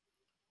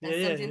 Yeah, That's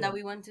yeah, something yeah. that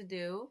we want to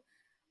do.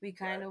 We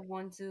kind right, of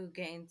want to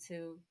get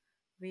into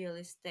real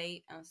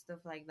estate and stuff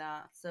like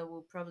that. So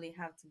we'll probably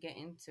have to get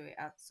into it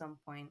at some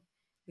point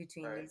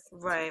between right. these two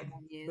Right.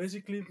 years.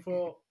 Basically,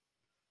 for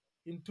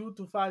in 2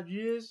 to 5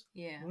 years,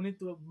 Yeah, we need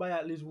to buy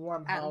at least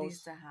one at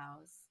least house, a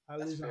house. at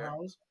That's least a fair.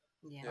 house,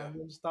 Yeah, Yeah. and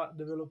then start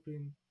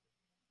developing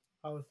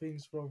our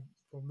things from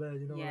there.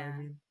 You know what I yeah,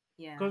 mean?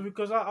 yeah,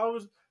 Because I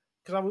was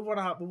because we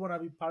wanna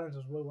be parents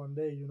as well one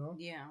day.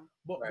 yeah,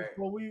 But Right.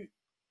 before we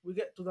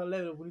get to that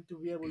level, we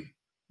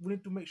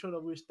need to make sure that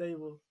we're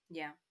stable.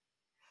 yeah,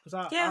 Because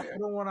I, Yeah. I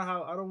don't want to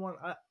have I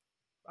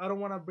don't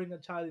want to bring a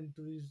child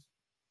into this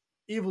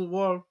evil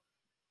world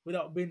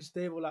without being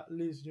stable at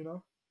least. yeah.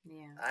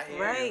 I hear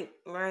you. Right.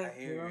 I Right.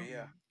 hear You you. know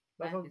Yeah.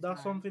 that's Life is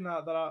that's hard. something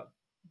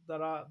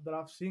that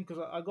I've seen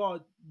because I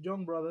got a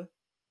young brother.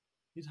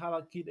 He's had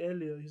a kid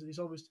earlier.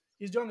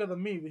 He's younger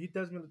than me, but he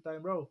tells me all the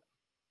time, bro,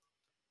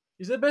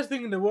 it's the best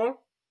thing in the world.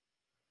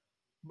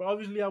 But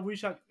obviously,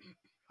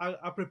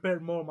 I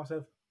prepared more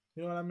myself.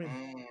 You know what I mean?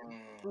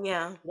 Mm.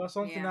 Yeah. That's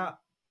something Yeah. that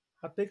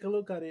I take a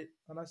look at it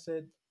and I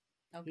said,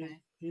 Okay.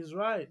 he's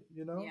right.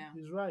 You know, Yeah.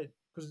 he's right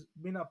because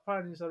being a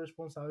parent is a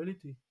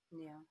responsibility,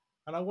 Yeah.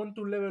 and I want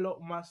to level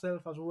up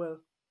myself as well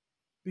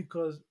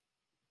because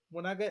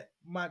when I get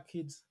my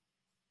kids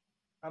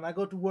and I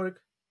go to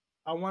work,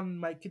 I want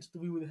my kids to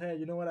be with her.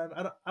 You know what I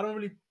mean? I don't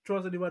really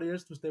trust anybody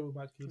else to stay with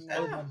my kids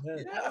other Yeah. Yeah, than her.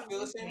 yeah, I feel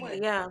the same way.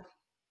 Yeah.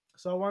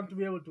 So I want to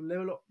be able to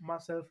level up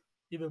myself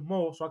even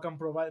more so I can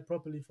provide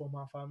properly for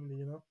my family.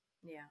 You know?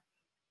 Yeah.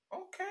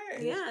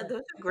 Okay. Yes, Yeah. sir.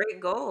 Those are great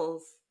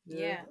goals. Yeah.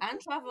 Yeah. And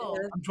travel.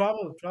 Yeah. And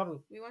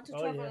travel. We want to Oh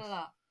travel yes. a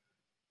lot.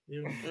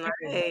 Even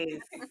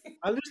Nice.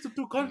 at least to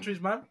 2 countries,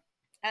 man.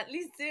 At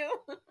least two.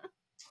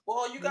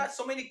 Well, you got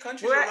so many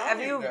countries Where around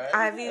you guys.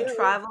 have you Yeah. Yeah, yeah.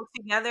 traveled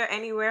together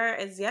anywhere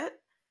as yet?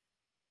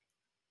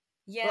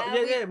 Yeah. Yeah,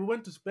 We yeah. We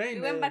went to we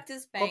Spain went a back to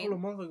couple Spain. of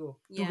months ago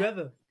Yeah.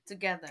 together.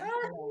 Together.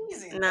 Ah, Alone.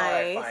 easy. All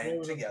right, Nice. Yeah,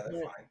 fine. Together,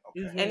 yeah. fine. It's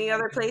Okay. really Any nice.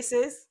 other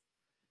places?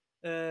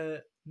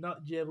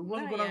 Not yet. We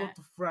was Not gonna go yet.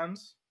 to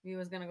France. We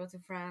was gonna go to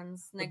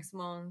France But next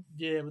month.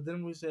 yeah, but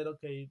then we said,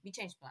 okay, We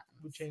changed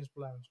we plans. changed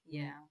plans.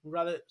 Yeah. We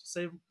rather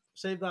save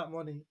that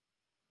money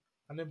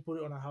and then put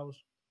it on a house.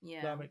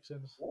 Yeah. That makes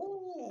sense.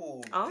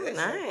 Ooh, Oh, discipline.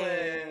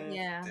 nice.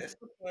 Yeah.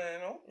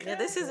 Discipline. Yeah, Okay.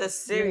 this is a Yeah, yeah.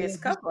 serious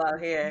couple out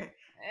here.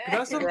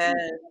 That's Yeah.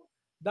 something.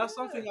 That's Yeah.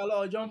 something a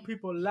lot of young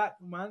people lack,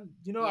 man.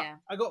 You know, Yeah.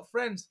 I got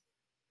friends.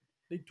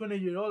 They 20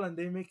 year old and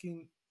they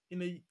making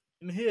in a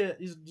in here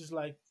is just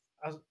like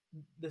as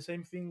the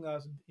same thing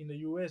as in the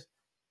US.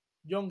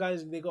 Young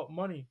guys they got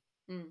money.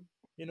 Mm.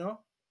 You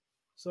know.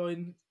 So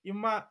in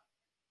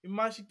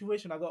my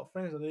situation, I got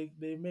friends that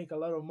they make a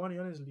lot of money.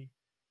 Honestly,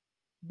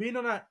 being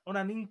on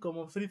an income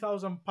of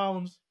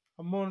 £3,000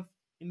 a month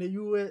in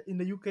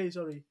the UK,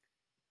 sorry,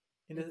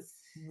 in the It's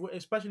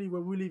especially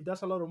where we live,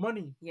 that's a lot of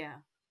money.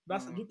 yeah.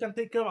 That's Mm. you can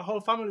take care of a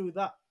whole family with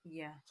that.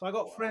 Yeah. So I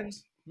got Wow.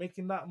 friends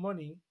making that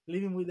money,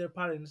 living with their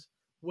parents,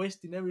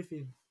 wasting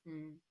everything.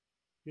 Mm.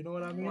 You know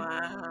what I mean? And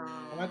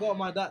I Wow. got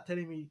my dad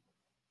telling me,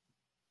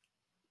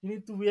 you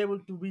need to be able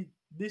to be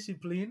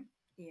disciplined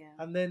Yeah.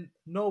 and then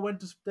know when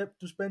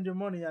to spend your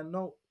money and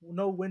know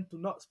when to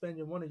not spend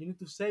your money. You need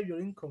to save your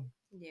income.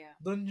 Yeah.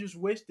 Don't just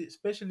waste it,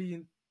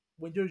 especially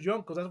when you're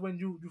young, because that's when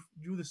you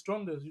the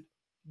strongest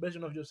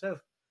version of yourself.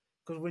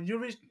 Because when you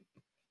reach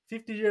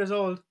 50 years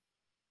old,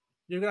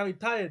 you're gonna be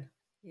tired.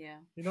 Yeah.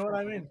 You know what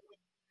I mean?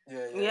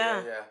 Yeah, yeah, yeah,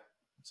 Yeah. yeah.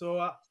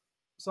 So,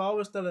 so I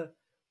always tell her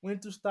we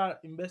need to start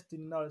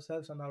investing in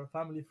ourselves and our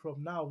family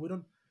from now. We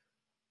don't.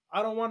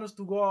 I don't want us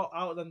to go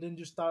out and then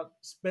just start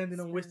spending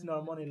and wasting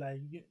our money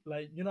like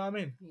you know what I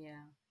mean.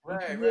 Yeah. Right,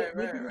 right, We need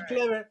right, to be right.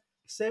 clever,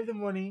 save the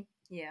money.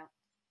 Yeah.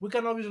 We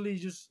can obviously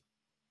just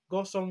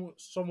go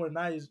somewhere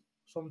nice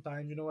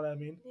sometimes. You know what I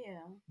mean. Yeah.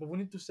 But we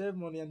need to save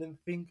money and then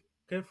think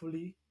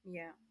carefully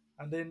Yeah.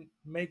 and then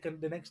make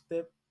the next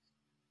step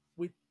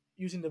with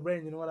using the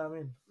brain. You know what I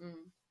mean.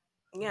 Mm.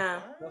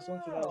 Yeah. That's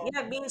something else. Wow.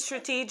 Yeah, being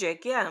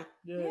strategic. Yeah.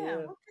 Yeah, Yeah. yeah.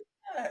 Look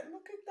at that.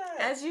 Look at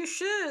that. As you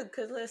should,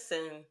 because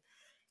listen,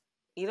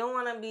 you don't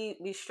want to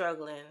be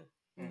struggling.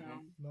 Mm-hmm.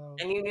 No. No.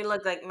 And you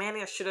look like, man,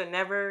 I should have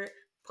never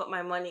put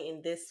my money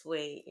in this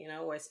way,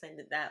 or spend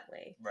it that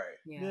way. Right.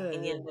 Yeah. Yeah,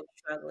 And you yeah, end up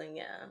struggling,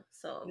 yeah.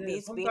 So yeah.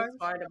 being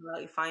smart about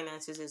your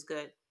finances is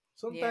good.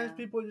 Sometimes Yeah.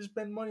 people just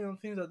spend money on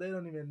things that they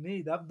don't even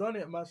need. I've done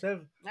it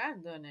myself.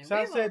 I've done it. So I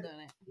We've all said, done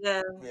it.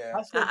 Yeah, Yeah.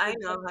 I said, for I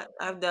know. example,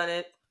 I've done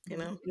it.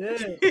 yeah.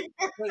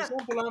 For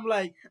example, I'm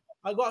like,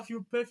 I got a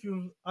few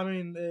perfumes,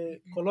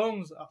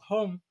 colognes at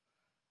home,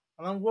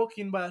 and I'm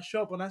walking by a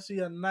shop and I see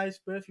a nice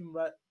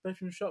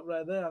perfume shop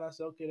right there, and I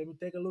said, okay, let me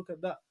take a look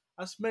at that.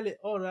 I smell it,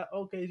 all right,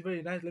 okay, it's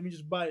very nice. Let me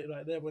just buy it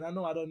right there, but I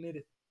know I don't need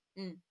it.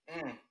 Mm.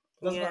 Mm.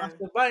 That's why Yeah.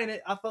 after buying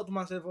it, I thought to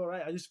myself, all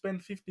right, I just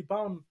spent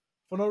 £50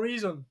 for no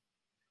reason.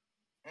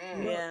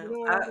 Mm. Yeah. You know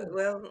what I mean?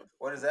 Well,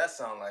 What does that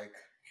sound like?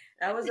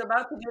 I was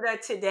about to do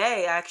that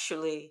today,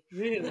 actually. And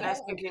Really? I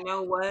said, you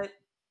know what?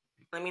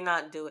 Let me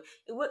not do it.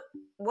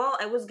 Well,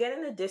 I was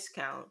getting a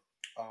discount.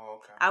 Oh,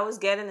 okay. I was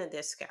getting a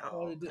discount.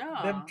 Oh, Oh, okay.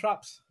 them Oh.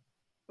 traps.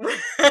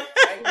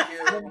 Thank Them you.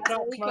 That's what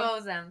traps, we man.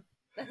 call them.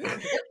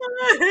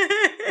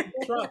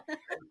 Trap.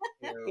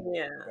 Thank you.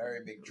 Yeah.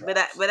 Very big but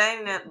traps. I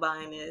ended up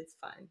buying it. It's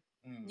fine.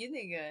 Mm. You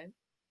did good.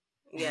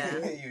 Yeah.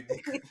 You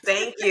did.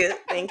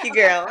 Thank you,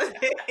 girl.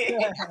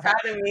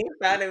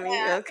 Proud of me.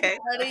 Yeah. Okay.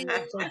 Proud of I'm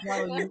you. so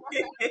proud of you.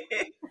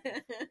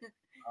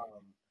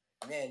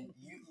 Man,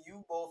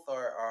 you both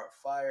are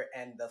fire,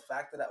 and the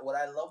fact that what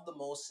I love the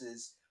most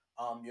is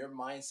your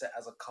mindset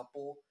as a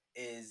couple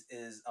is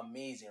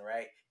amazing,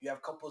 right? You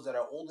have couples that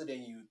are older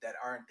than you that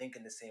aren't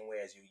thinking the same way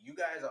as you. You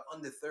guys are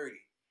under 30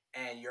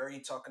 and you're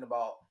already talking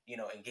about,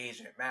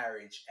 engagement,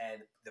 marriage,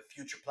 and the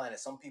future planet.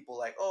 Some people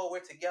like, oh, we're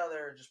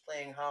together just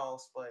playing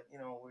house, but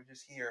we're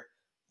just here.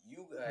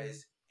 You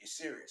guys, you're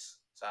serious.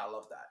 So I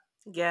love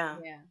that. Yeah.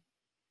 Yeah.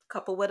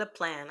 Couple with a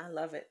plan. I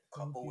love it.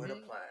 Couple with a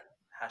plan.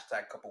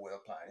 Hashtag couple with a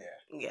plan,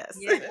 yeah. Yes.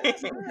 Yeah. Yeah,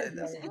 that's good.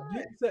 That's Like, good.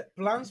 you set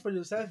plans for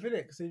yourself,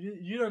 innit? Because if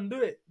you don't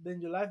do it, then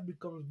your life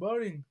becomes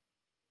boring.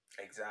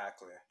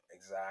 Exactly.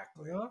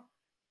 You know?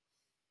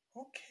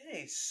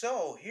 Okay,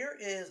 so here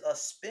is a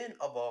spin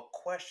of a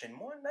question.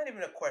 More, not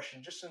even a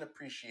question, just an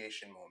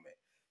appreciation moment.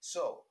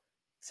 So,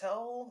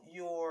 tell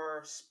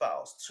your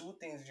spouse two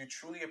things you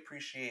truly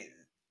appreciate,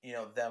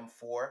 them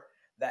for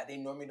that they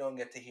normally don't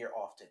get to hear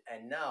often.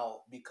 And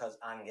now, because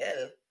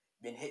Angel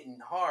been hitting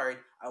hard,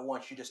 I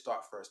want you to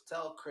start first.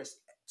 Tell Chris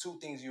two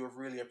things you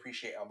really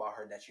appreciate about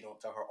her that you don't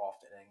tell her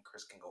often, and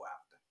Chris can go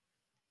after.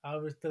 I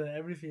always tell her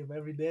everything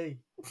every day.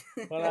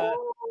 But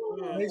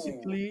Mm. Oh,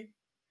 basically,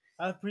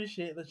 I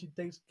appreciate that she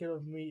takes care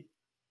of me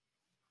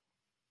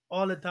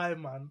all the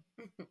time, man.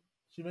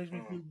 She makes me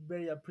mm, feel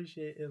very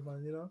appreciated,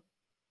 man.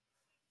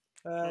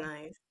 Um,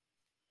 Nice.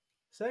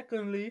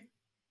 Secondly,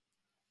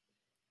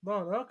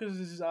 no, because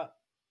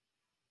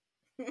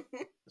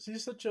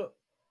she's such a,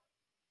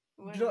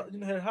 What do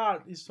I her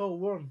heart is so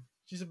warm.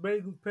 She's a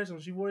very good person.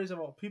 She worries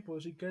about people.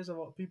 She cares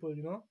about people.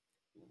 do?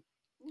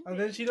 And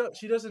then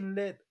she doesn't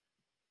let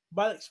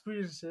bad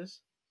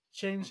experiences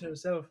change mhm.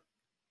 herself.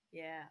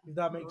 Yeah. If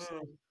that makes Mm.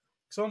 sense.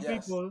 Some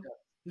Yes. people,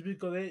 it's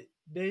because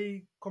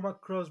they come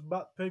across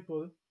bad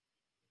people,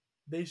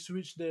 they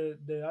switch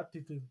their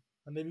attitude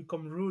and they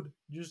become rude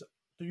just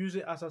to use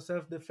it as a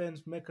self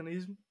defense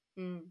mechanism.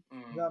 Mm. If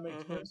Mm, that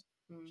makes Mm-hmm. sense.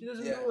 Mm. She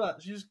doesn't yeah. do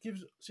that.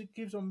 She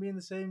keeps on being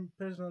the same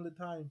person all the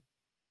time.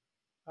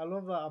 I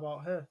love that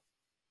about her.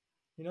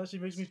 She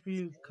makes me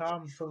feel It's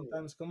calm true.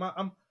 sometimes.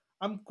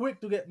 I'm quick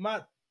to get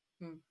mad.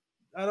 Mm.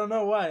 I don't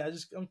know why.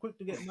 I'm quick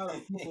to get mad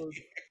at people,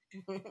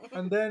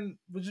 and then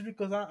but just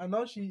because I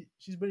know she's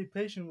very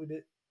patient with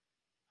it,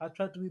 I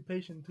try to be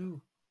patient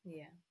too.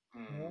 Yeah.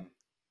 You know, Mm,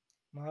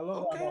 Man, I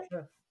love that okay. about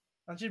her,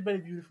 and she's very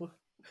beautiful.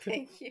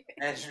 Thank you.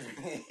 And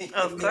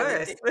Of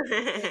course.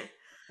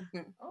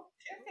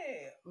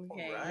 okay. All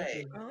Okay. Thank right.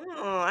 you.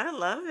 Oh, I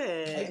love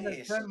It's it. my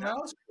Okay. So turn that now.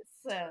 was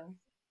So,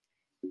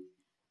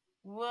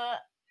 what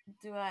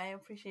do I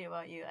appreciate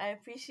about you? I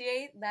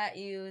appreciate that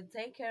you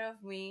take care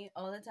of me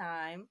all the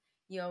time.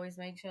 You always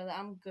make sure that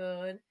I'm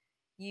good.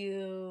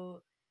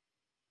 You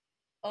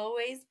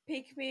always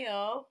pick me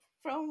up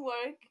from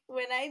work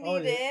when I Oh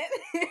need yeah,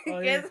 it oh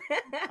yeah. because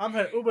I'm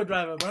her Uber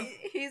driver, man.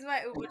 he's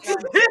my Uber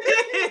driver,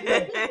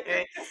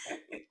 Yeah,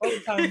 all the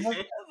time, man.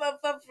 but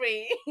for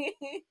free.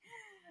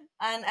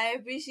 And I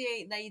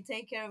appreciate that you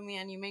take care of me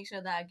and you make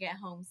sure that I get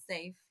home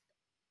safe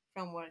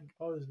from work.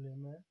 Obviously,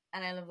 man.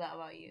 And I love that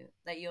about you,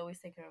 that you always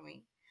take care of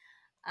me.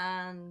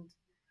 And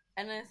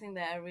another thing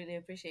that I really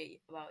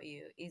appreciate about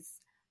you is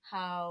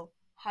how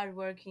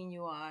hardworking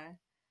you are,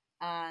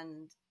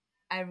 and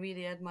I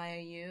really admire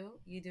you.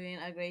 You're doing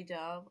a great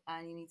job,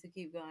 and you need to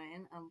keep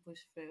going and push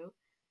through.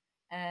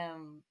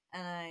 And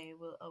I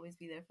will always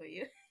be there for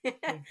you.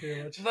 Thank you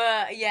very much.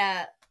 But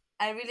yeah,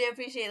 I really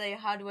appreciate that you're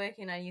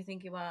hardworking and you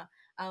think about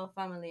our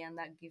family, and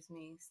that gives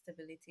me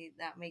stability.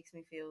 That makes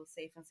me feel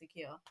safe and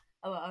secure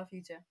about our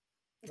future.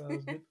 That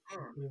was good.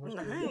 Thank mm, you very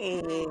much.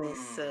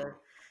 Nice. mm.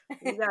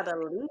 You got a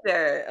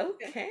leader.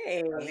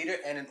 Okay. A leader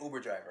and an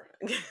Uber driver.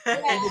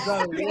 Uber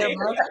driver, yeah,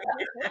 man.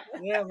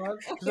 Yeah, man.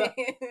 Cause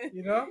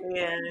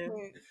Yeah.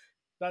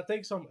 that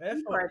takes some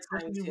effort, Part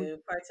time especially with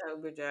too. Part time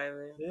Uber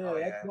driver. yeah, Oh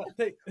yeah. that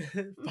take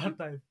part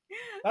time.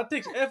 That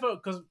takes effort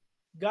because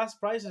gas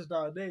prices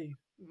nowadays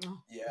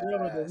they're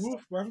over the Yes.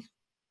 roof, man.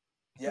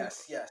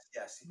 Yes. Yes.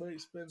 Yes. Very So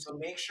expensive.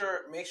 make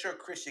sure,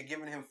 Chris, you're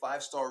giving him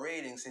 5-star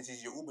rating since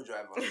he's your Uber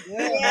driver.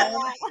 Yeah,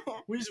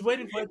 man. We're just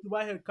waiting for her to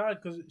buy her car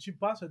because she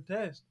passed her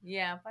test.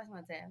 Yeah, pass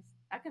my test.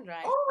 I can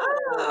drive.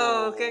 Oh,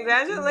 Oh, Yeah,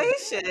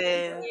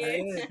 congratulations.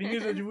 yeah. Thing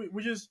is that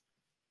we just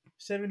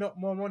saving up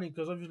more money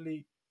because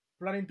obviously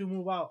planning to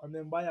move out and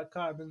then buy a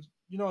car. Then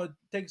it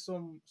takes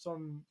some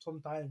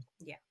time.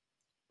 Yeah.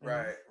 You know,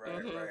 right,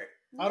 right, Hmm. right.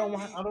 Yeah.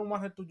 I don't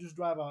want her to just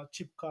drive a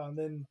cheap car and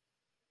then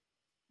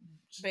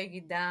Break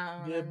it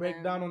down yeah and break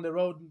then down on the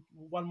road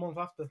 1 month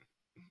after.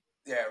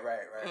 Yeah, right,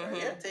 right, right.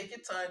 Yeah, Hmm. take your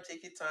time,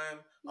 take your time.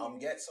 yeah.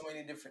 Get so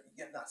many different,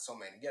 get not so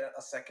many. Get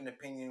a second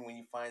opinion when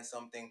you find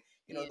something.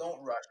 Yeah.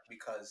 Don't rush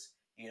because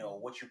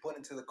what you put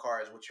into the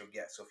car is what you'll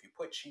get. So if you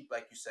put cheap,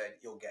 like you said,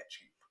 you'll get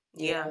cheap.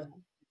 Yeah, Yeah.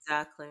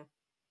 exactly.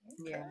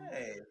 Yeah.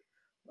 Okay,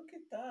 look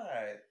at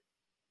that.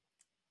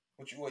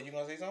 What you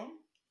gonna say something?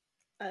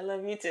 I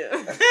love you too.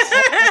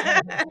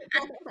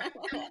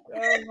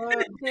 Oh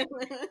man.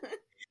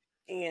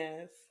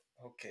 Yes.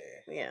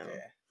 Okay, Yeah.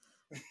 okay.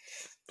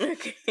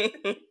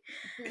 Okay.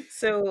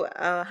 So,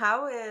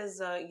 how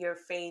is your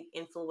faith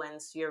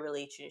influenced your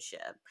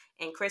relationship?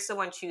 And Chris, I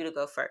want you to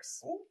go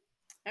first. Ooh,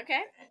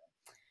 Okay.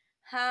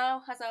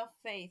 How has our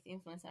faith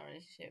influenced our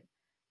relationship?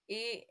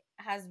 It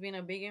has been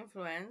a big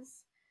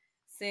influence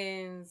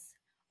since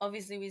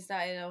obviously we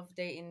started off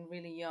dating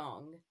really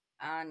young,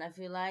 and I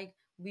feel like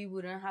we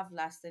wouldn't have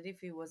lasted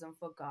if it wasn't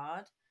for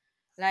God.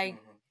 Like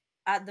mm-hmm.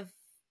 at the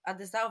at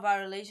the start of our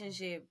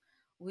relationship,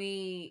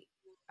 we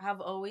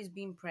have always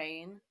been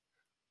praying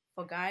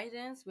for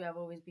guidance. We have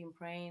always been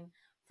praying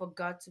for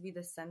God to be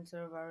the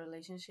center of our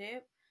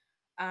relationship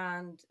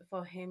and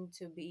for Him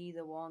to be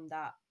the one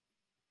that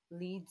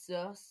leads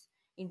us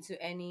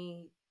into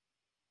any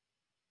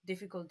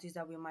difficulties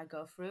that we might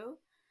go through.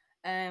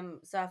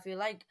 So I feel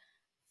like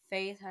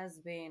faith has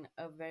been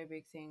a very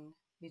big thing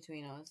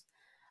between us.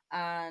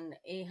 and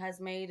it has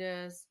made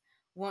us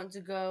want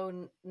to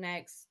go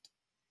next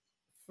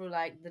through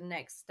like the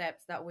next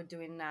steps that we're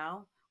doing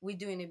now. We're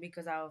doing it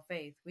because our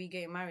faith. We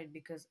get married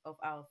because of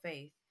our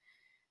faith,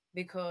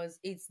 because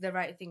it's the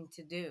right thing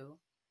to do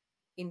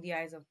in the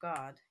eyes of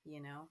God,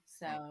 you know.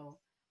 So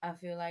I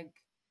feel like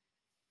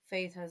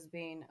faith has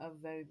been a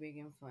very big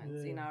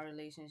influence Yeah, in our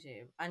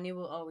relationship, and it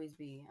will always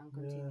be and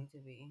yeah, continue to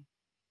be.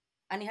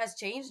 And it has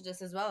changed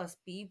us as well as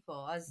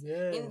people, as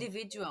yeah.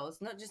 individuals,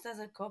 not just as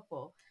a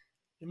couple.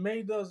 It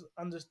made us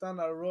understand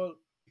our role.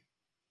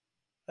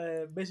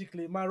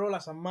 Basically, my role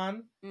as a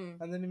man, Mm,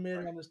 and then it made me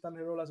Right. understand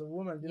her role as a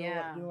woman.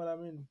 yeah, You know what I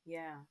mean.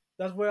 yeah,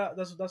 That's why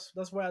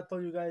I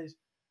told you guys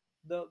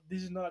that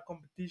this is not a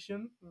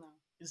competition. no,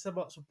 It's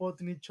about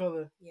supporting each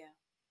other. yeah.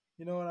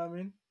 You know what I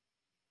mean?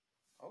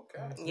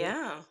 Okay. So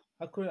Yeah.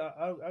 I could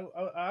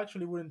I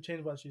actually wouldn't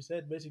change what she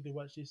said. Basically,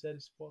 what she said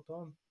is spot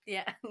on.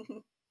 Yeah.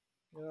 You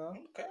know?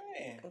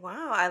 Okay.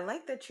 Wow, I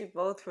like that you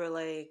both were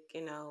like,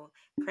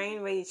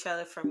 praying with each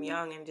other from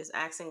young and just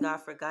asking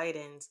God for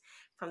guidance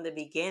from the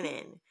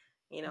beginning,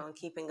 and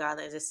keeping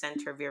God as the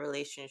center of your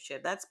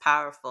relationship. That's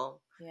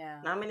powerful. Yeah.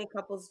 Not many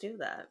couples do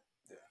that.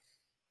 Yeah.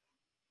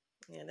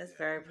 Yeah, that's Yeah.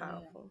 very Yeah.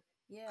 powerful.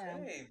 Yeah.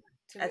 Okay.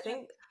 To I be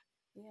think,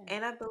 yeah.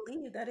 and I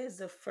believe that is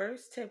the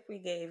first tip we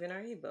gave in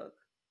our ebook.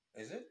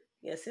 Is it?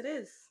 Yes, it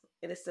is.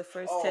 It is the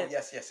first Oh, tip.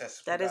 yes, yes,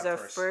 yes. That Put is that our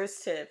first.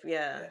 first tip.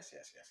 Yeah. Yes,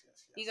 yes, yes,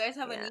 yes, You yes. guys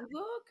have an Yeah.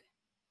 ebook?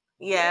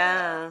 Yeah.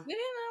 Yeah. We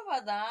didn't know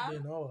about I that.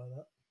 didn't know about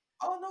that.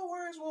 Oh, no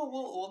worries.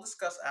 We'll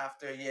discuss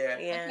after. Yeah.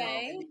 Yeah. In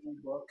Okay. the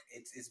ebook,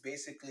 it's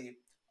basically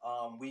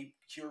we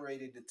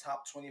curated the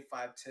top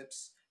 25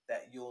 tips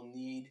that you'll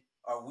need,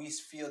 or we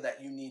feel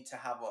that you need to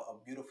have a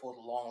beautiful,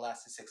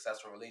 long-lasting,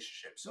 successful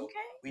relationship. So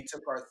Okay. we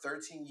took our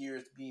 13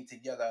 years being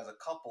together as a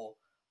couple,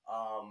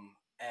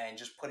 and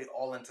just put it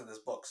all into this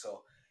book.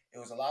 So it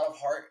was a lot of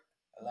heart,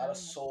 a lot of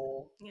Wow.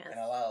 soul, Yes. and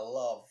a lot of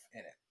love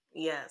in it.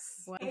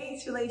 Yes. Wow. Hey,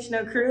 it's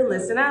Relational Crew,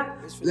 listen up.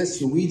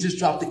 Listen, we just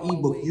dropped the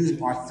ebook using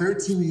our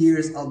 13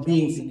 years of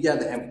being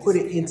together and put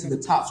it into the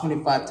top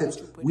 25 tips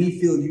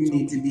we feel you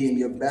need to be in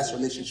your best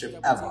relationship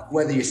ever.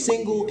 Whether you're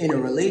single, in a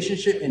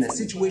relationship, in a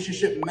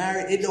situationship,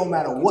 married, it don't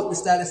matter what the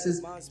status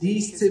is.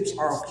 These tips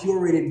are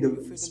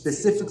curated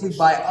specifically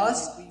by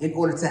us in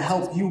order to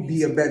help you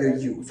be a better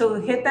you. So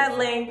hit that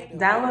link,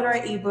 download our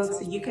ebook so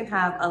you can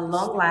have a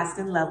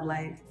long-lasting love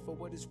life.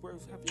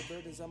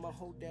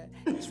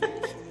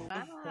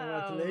 Wow.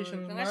 Congratulations,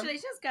 man.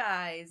 Congratulations,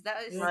 guys.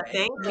 That is Yeah, Well,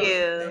 thank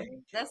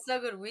you. that's so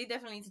good. We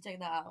definitely need to check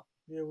that out.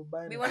 yeah, we're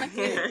buying We it. want to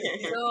hear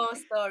your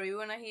story. We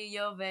want to hear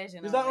your version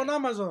Is of that on it.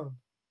 Amazon?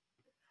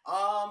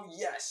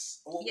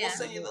 Yes. We'll Yeah.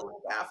 send you the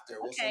link after.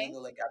 We'll send you Okay. the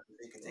link after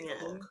so you can take a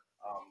Yeah. look.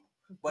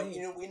 But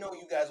we know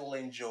you guys will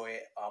enjoy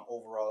it.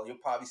 Overall, you'll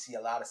probably see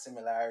a lot of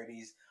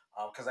similarities.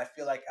 Because I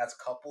feel like as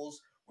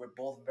couples, we're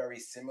both very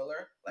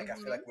similar. Like I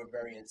feel Mhm. like we're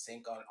very in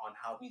sync on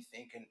how we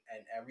think and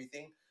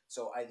everything.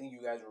 So I think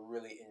you guys will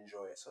really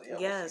enjoy it. So yeah,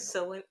 we'll Yes, see.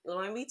 so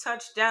when we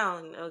touch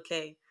down,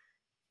 okay,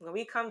 when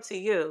we come to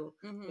you,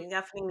 Mhm. we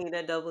definitely need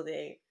a double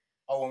date.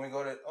 Oh, when we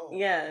go to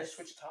Yes.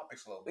 switch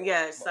topics a little bit.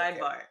 Yes, Well, okay.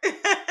 sidebar.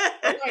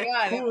 Oh my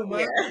god. Cool,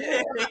 man.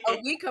 Yeah. Are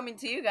we coming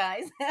to you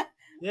guys?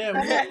 Yeah, Do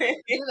we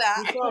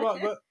that. thought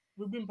about, but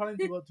we've been planning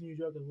to go to New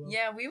York as well.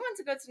 Yeah, we want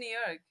to go to New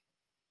York.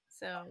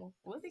 So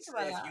we'll think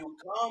about If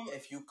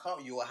that. you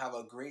come, you will have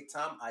a great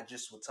time. I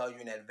just will tell you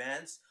in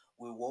advance.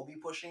 We will be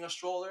pushing a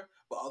stroller,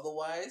 but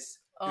otherwise,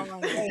 Oh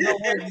my Hey, god. no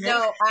worries, man.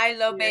 No, I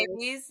love Yeah.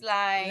 babies.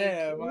 Like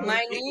Yeah, man.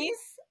 my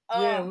niece.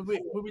 Yeah, Oh, we'll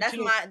be that's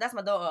chilling.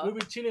 my daughter. We'll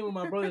be chilling with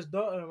my brother's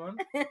daughter, man.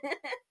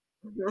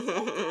 She's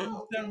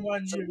okay.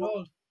 1 So year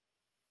old.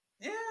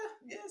 yeah,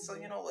 yeah. So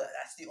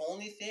that's the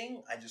only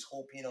thing. I just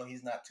hope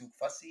he's not too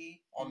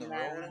fussy on the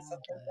road and Nah, stuff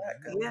like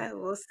that. 'Cause Yeah,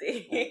 we'll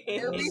see.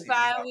 they'll we'll be see.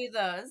 fine with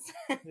us.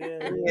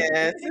 Yeah,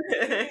 yeah.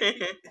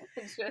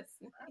 Yes.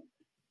 Trust me.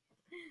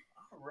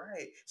 All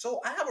right. So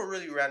I have a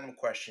really random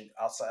question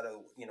outside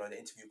of the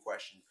interview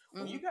question.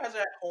 When you Mhm. guys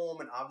are at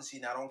home and obviously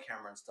not on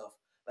camera and stuff,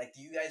 like,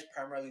 do you guys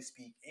primarily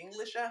speak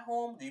English at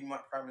home? Do you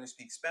primarily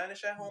speak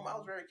Spanish at home? I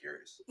was very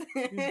curious.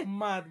 He's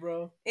mad,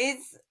 bro.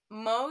 It's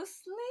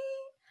mostly,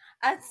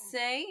 I'd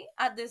say,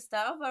 at the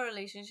start of our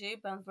relationship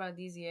and throughout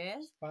these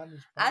years,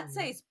 Spanish, I'd Spanish.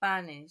 say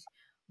Spanish.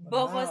 But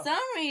But for now,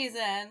 some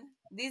reason,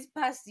 this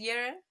past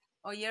year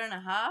or year and a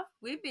half,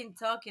 we've been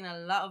talking a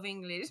lot of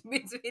English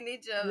between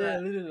each yeah, other.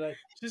 literally, like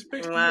she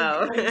speaks to me in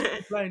Wow. Spanish, we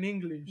reply in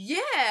English.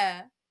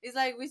 Yeah. It's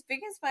like we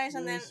speak in Spanish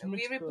and Yeah, then it's we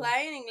mixed up. reply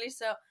in English.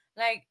 So,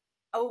 like,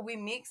 oh, we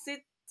mix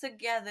it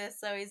together.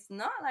 So it's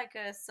not like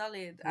a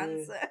solid Yeah.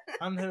 answer.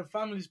 And her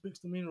family speaks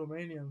to me in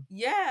Romanian.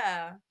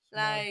 Yeah.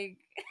 Mad. Like,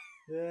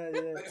 Yeah,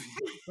 yeah.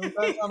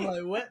 Sometimes I'm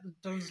like, what?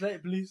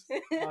 Translate, please. I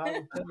have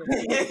to tell her.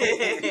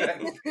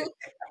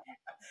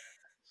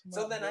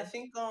 So Mad, then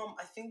bro.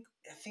 I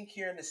think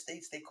here in the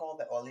States they call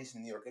that, or at least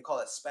in New York, they call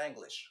it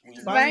Spanglish.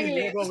 Spanglish,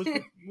 yeah, Spanglish. bro. We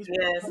speak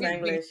Yes, We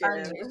Spanglish. speak English.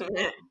 Yeah.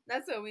 Spanglish.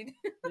 That's what we do.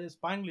 Yeah,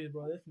 Spanglish,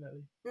 bro,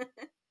 definitely.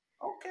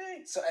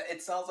 Okay, so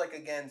it sounds like,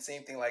 again,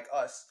 same thing like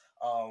us.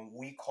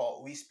 We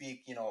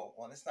speak,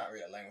 well, it's not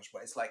really a language,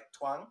 but it's like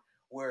twang,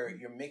 where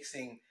you're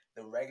mixing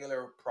the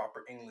regular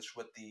proper English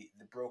with the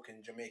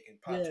broken Jamaican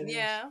Yeah, patois. it is.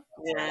 Yeah.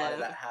 So a lot of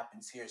Yeah. that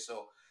happens here.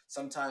 So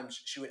sometimes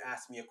she would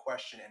ask me a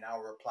question and I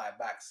would reply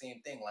back,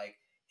 same thing, like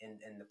in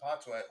the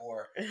patois,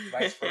 or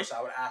vice versa.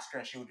 I would ask her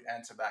and she would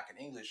answer back in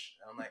English.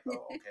 And I'm like,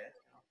 oh, okay.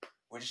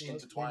 We're just Well,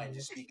 that's funny, intertwined, bro.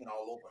 just speaking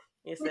all over.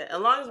 You said, as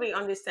long as we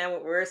understand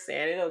what we're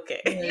saying, it's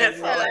okay. Yeah,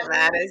 That's all yeah. that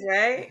matters,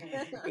 right?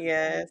 All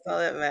Yeah, that's all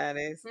that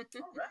matters.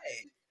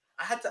 right.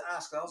 I had to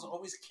ask. I was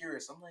always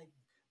curious. I'm like,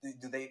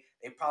 do they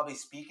probably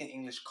speak in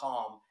English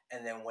calm,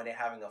 and then when they're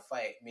having a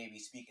fight, maybe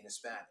speaking in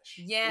Spanish?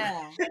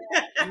 Yeah.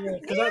 Yeah,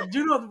 because do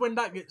you know when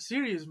that gets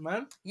serious,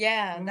 man?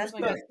 Yeah. When we That's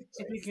when start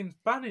you speaking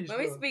Spanish, when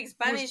we bro. speak Full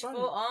Spanish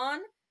full on,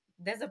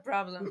 there's a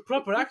problem. with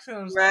proper accent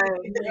and Right.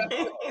 stuff.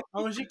 Yeah.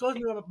 And when she calls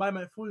me by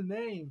my full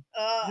name,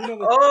 you know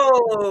the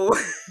Oh.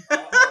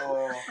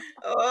 Uh-oh.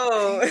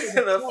 Oh,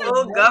 the the tone,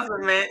 full man.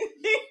 government.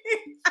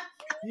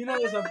 You know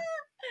it's a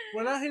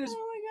when I hear Oh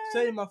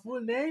my say my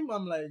full name,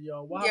 I'm like,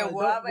 yo, what Yeah, have I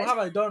what done? have What I have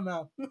I done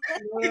now? You know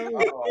what I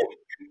mean?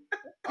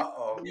 Uh-oh.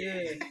 Uh-oh.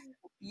 Yeah. And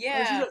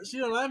Yeah. she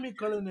don't like me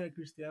calling her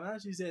Christiana.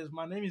 She says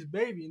my name is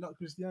Baby, not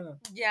Christiana.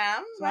 Yeah.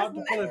 So I have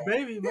to call her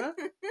Baby, man.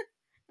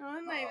 Oh,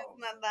 no, it's Uh-oh.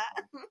 not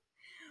that.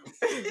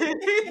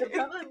 The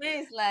problem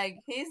is, like,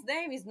 his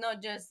name is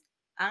not just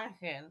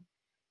Angel.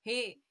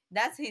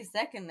 That's his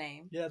second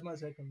name. Yeah, that's my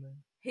second name.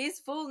 His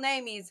full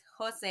name is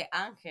Jose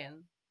Angel.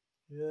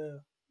 Yeah.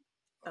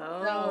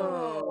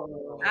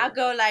 Oh. I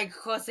go like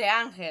Jose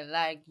Angel,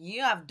 like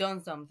you have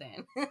done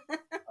something.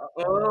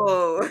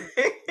 Oh.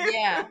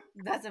 Yeah,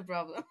 that's a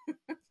problem.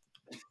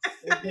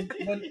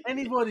 When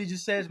anybody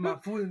just says my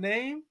full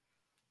name,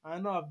 I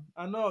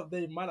know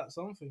they're mad at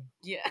something.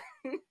 Yeah.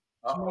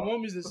 So my Uh-oh.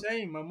 mom is the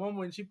same. My mom,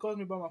 when she calls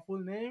me by my full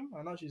name,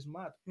 I know she's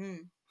mad. Hmm.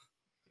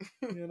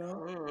 You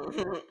know?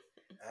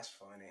 That's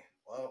funny.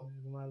 Well,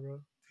 She's mad, bro.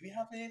 do we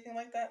have anything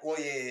like that? Well,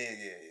 yeah.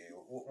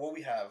 What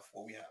we have,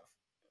 what we have.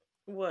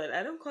 What?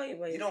 I don't call you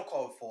by You don't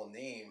call it full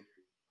name,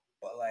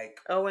 but like,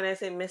 Oh, when I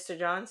say Mr.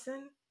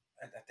 Johnson?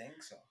 I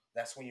think so.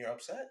 That's when you're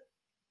upset.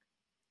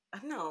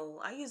 No,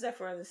 I use that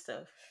for other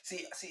stuff.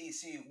 See.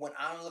 When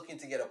I'm looking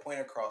to get a point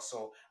across,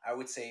 so I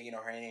would say,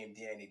 her name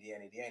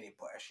Danny,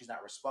 but if she's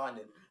not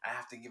responding, I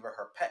have to give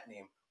her pet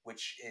name,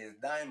 which is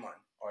Diamond,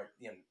 or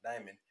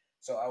Diamond.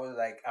 So I would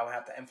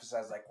have to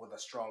emphasize like with a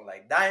strong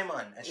like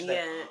Diamond, and she's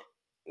Yeah.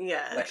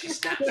 Yeah. like she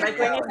snaps. Like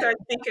when you out. start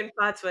thinking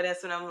patois,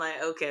 that's when I'm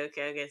like, okay.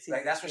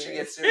 Like that's when she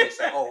gets serious.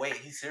 Like, oh wait,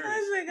 he's I serious.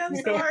 was like, I'm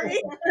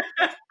sorry.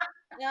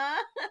 Yeah.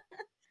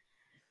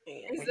 Yeah.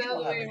 It's You the don't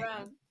other have way anything.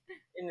 around.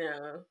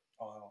 No.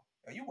 Oh,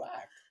 are you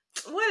whack?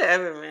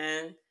 Whatever,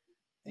 man.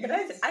 You But I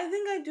guys-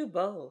 think I do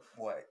both.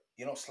 What?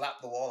 You don't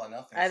slap the wall or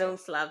nothing. I so- don't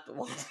slap the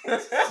wall.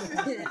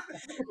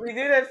 We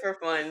do that for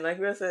fun.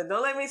 Like I said,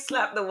 don't let me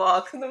slap the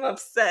wall because I'm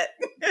upset.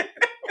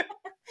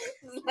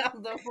 Slap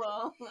the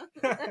wall.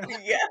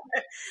 Yeah.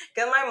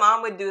 Because my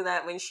mom would do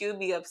that when she would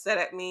be upset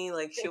at me.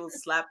 Like she would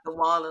slap the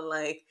wall and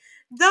like,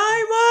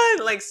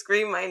 Diamond! Like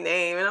scream my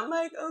name. And I'm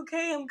like,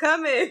 okay, I'm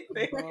coming.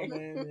 Oh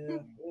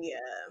man, Yeah.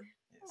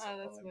 So Oh, don't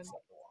that's let me funny.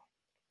 slap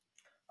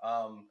the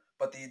wall.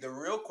 But the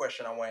real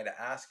question I wanted to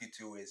ask you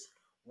too is,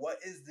 what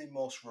is the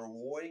most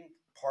rewarding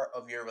part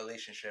of your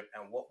relationship,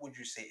 and what would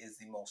you say is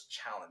the most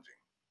challenging?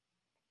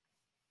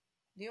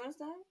 Do you want to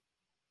start?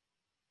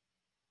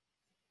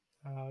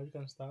 you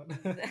can start.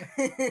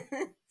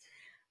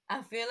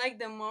 I feel like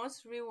the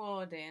most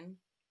rewarding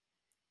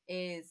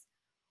is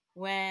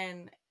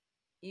when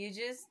you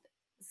just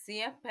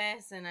see a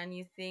person and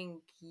you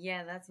think,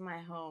 yeah, that's my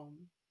home.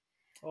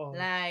 Oh,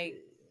 Like,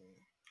 shit.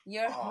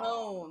 you're Aw.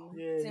 home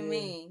Yeah, to yeah.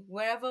 me.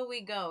 Wherever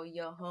we go,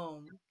 you're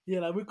home. Yeah,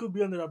 like we could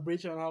be under a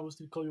bridge and I will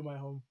still call you my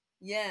home.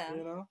 Yeah.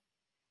 You know?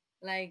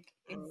 Like,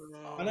 it's.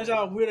 And that's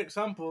a weird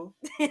example.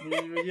 You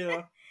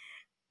know.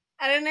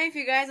 I don't know if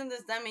you guys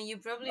understand me. You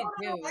probably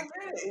No, do. I get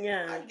it.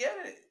 Yeah. I get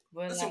it.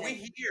 But Listen, like,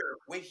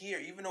 we're here.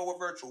 Even though we're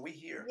virtual, we're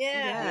here. yeah.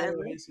 I Yeah,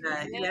 like basically.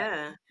 that. Yeah.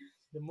 Yeah.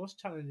 The most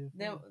challenging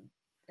thing.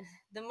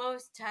 The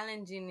most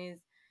challenging is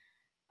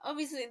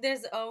obviously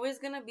there's always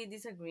gonna be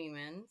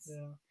disagreements.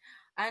 Yeah.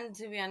 And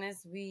to be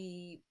honest,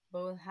 we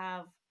both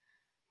have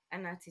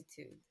an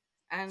attitude.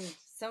 And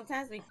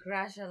sometimes we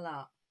crash a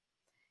lot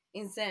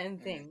in certain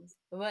things.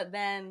 But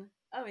then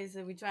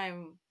obviously we try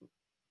and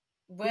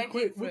work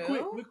it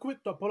through. We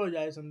quick to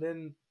apologize and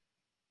then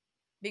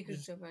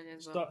Because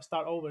just start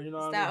start over, you know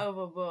what I mean?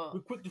 over, but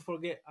We're quick to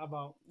forget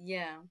about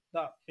yeah.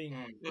 that thing.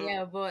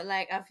 Yeah, but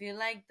like I feel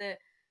like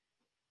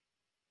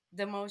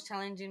the most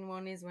challenging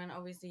one is when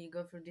obviously you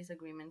go through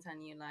disagreements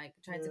and you like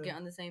try to get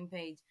on the same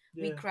page.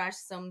 We Yeah. crash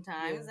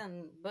sometimes,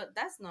 but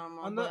that's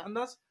normal. But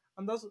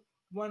And that's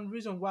one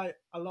reason why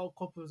a lot of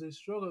couples they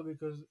struggle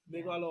because they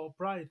Yeah. got a lot of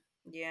pride,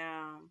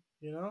 yeah,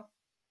 you know?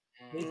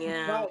 They too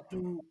Yeah. proud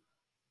to,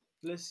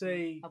 let's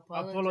say,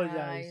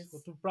 apologize,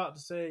 or too proud to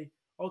say,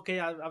 okay,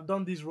 I've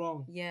done this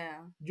wrong.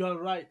 yeah, You're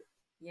right.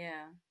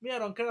 yeah, Me, I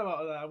don't care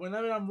about that.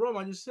 Whenever I'm wrong,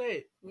 I just say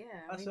it.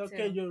 yeah. I me say,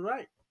 okay, too. you're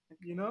right.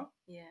 Okay. You know?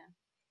 Yeah,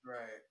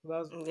 Right.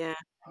 That's, Yeah.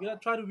 you gotta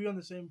try to be on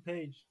the same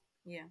page.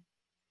 yeah,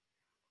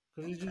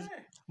 Because it's just,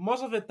 Okay.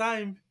 most of the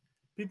time,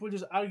 people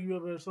just argue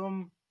over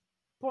some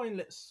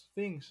pointless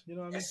things. You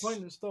know what I mean? Yes.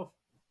 Pointless stuff.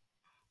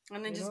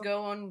 And then You just know?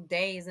 go on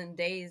days and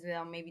days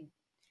without maybe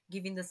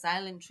giving the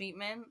silent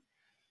treatment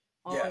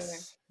or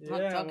Yes.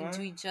 not Yeah, talking to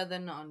man. each other,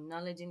 not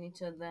acknowledging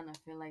each other. And I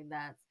feel like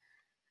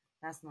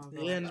that's not Yeah,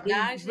 good. and Right.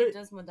 That actually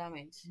does more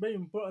damage. it's very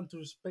important to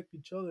respect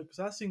each other because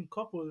I've seen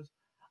couples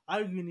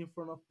arguing in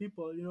front of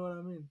people. You know what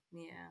I mean?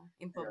 Yeah,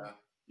 in public.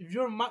 Yeah. If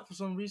you're mad for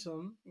some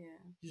reason, Yeah,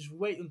 just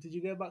wait until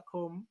you get back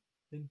home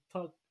and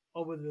talk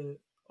over the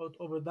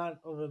over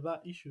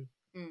that issue.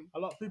 mm. A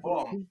lot of people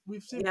Um.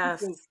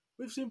 Yes.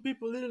 we've seen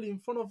people literally in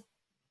front of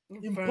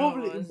In front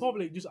of in us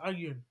public just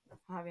arguing.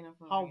 having a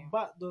fun How again.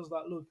 bad does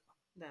that look?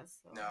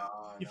 That's so.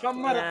 No. If No.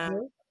 I'm mad No. at Yeah.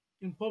 her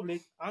in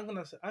public, I'm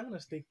gonna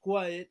stay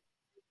quiet.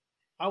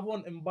 I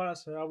won't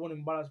embarrass her. I won't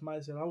embarrass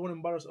myself. I won't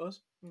embarrass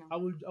us. No. I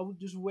will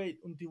just wait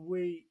until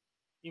we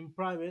in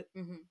private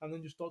Mm-hmm. and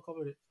then just talk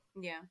over it.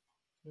 Yeah.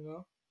 You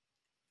know,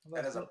 and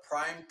That that's is a it.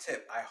 prime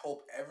tip. I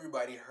hope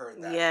everybody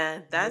heard that.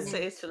 Yeah, that's Yeah,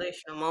 an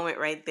inspirational moment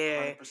right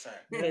there. 100%.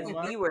 yeah, Because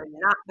man. we were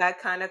not that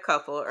kind of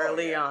couple Oh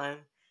early yeah. on.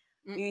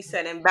 Mm. You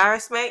said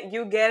embarrassment,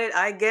 you get it,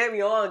 I get it,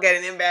 we all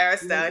getting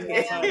embarrassed Yes, out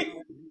yes, here. Yeah.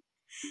 I,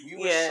 We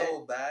were Yeah,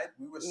 so bad.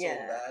 We were so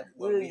yeah. bad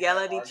We when would we yell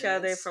had at each other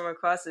arguments. from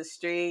across the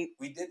street.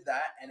 We did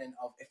that, and then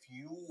if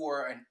you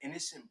were an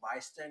innocent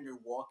bystander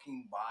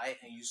walking by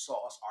and you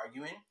saw us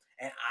arguing,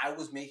 and I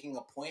was making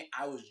a point,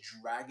 I was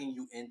dragging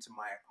you into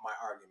my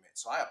argument.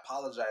 So I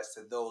apologize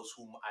to those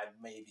whom I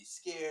may be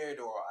scared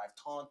or I've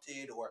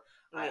taunted or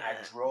Yeah.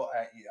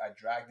 I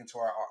dragged into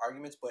our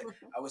arguments. But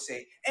I would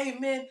say, "Hey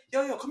man,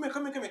 yo, come here,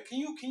 come here, come here.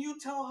 Can you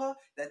tell her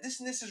that this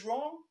and this is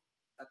wrong?"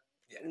 Uh,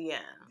 yeah, Yeah.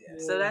 yeah.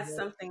 yeah, So that's but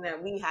something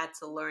that we had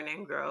to learn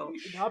and grow.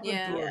 it happened to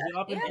Yeah. us. Yeah. It It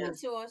happened to happened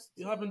us. to us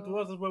It happened to too.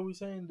 us. That's why we're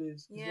saying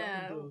this. It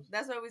happened Yeah, to us,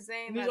 that's why we're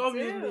saying and that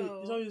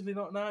it's too. obviously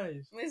not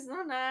nice. It's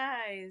not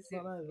nice. It's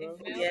not nice, It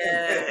bro. feels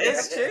Yeah,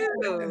 it's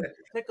true.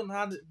 Second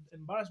hand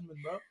embarrassment,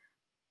 bro.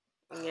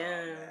 Oh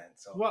Yeah. man,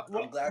 so What?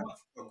 I'm glad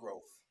for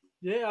growth.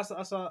 Yeah, as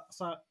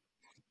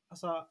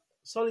a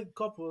solid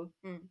couple,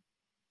 mm.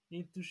 you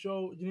need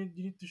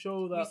to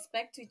show that.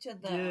 Respect each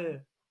other Yeah,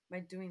 by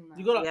doing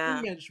you that. got an Yeah.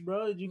 image,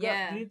 bro.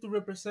 Yeah. You need to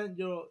represent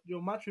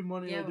your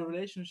matrimony or Yeah. your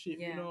relationship.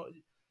 You Yeah. know,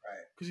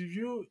 Right. because if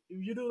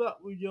you do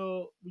that with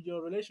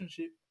your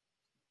relationship,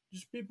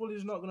 just people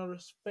is not gonna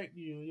respect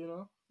you. You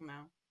know,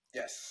 No.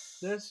 Yes.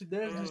 there's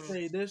just Mm.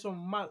 say there's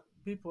some mad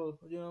people.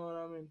 You know what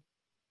I mean?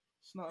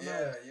 It's not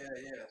Yeah, nice. yeah,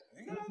 yeah. You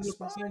You need got to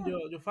spot represent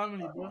on. your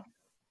family, Spot bro. on.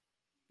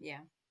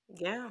 Yeah.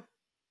 Yeah.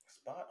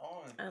 Spot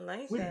on. I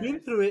like We've that. been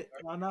through it,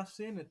 and I've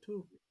seen it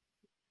too.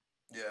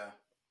 Yeah.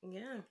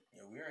 Yeah.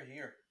 Yeah, we are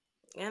here.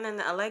 And then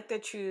I like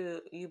that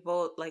you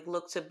both like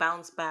look to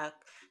bounce back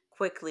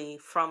quickly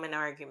from an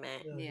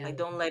argument. Yeah, Yeah. Like yeah.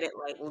 don't let it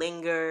like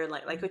linger.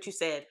 Like what you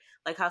said.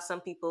 Like how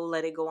some people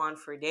let it go on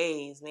for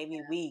days,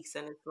 maybe weeks,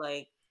 and it's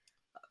like,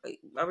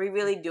 are we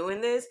really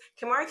doing this?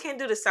 Kamari can't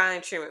do the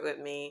silent treatment with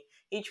me.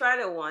 He tried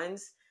it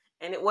once,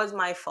 and it was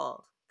my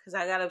fault because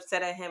I got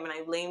upset at him and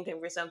I blamed him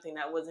for something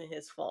that wasn't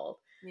his fault.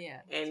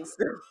 Yeah. And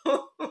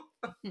so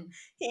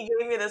he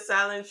gave me the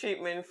silent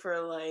treatment for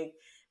like,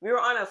 we were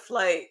on a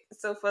flight.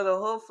 So for the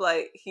whole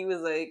flight, he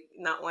was like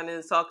not wanting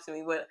to talk to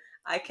me, but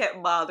I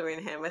kept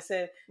bothering him. I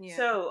said, Yeah.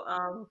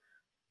 so,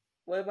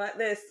 what about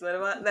this? What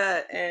about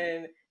that?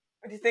 And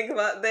what do you think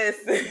about this?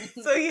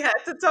 So he had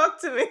to talk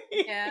to me.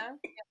 Yeah.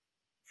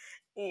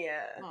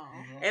 Yeah. Oh.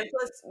 And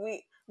plus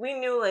we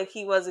knew like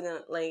he wasn't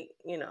gonna like,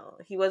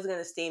 he wasn't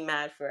gonna stay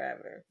mad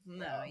forever.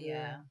 No.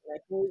 Yeah.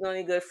 Like he was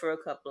only good for a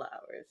couple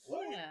hours.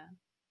 What? Yeah.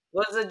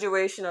 What was the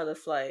duration of the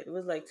flight? It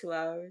was like 2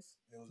 hours.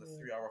 It was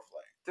a 3-hour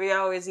flight. 3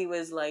 hours he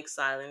was like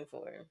silent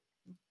for.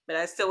 But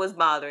I still was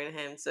bothering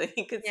him so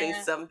he could say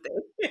Yeah. something.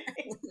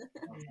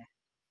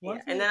 One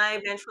Yeah. thing, And then I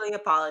eventually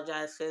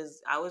apologized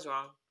because I was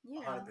wrong. 100%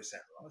 Yeah.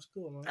 wrong. that's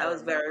cool, man. I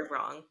was very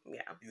wrong.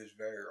 Yeah. He was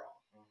very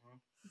wrong.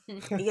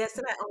 Yes,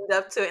 and I owned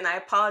up to it, and I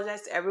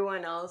apologized to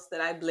everyone else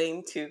that I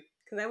blamed too,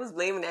 because I was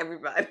blaming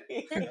everybody.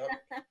 Yep.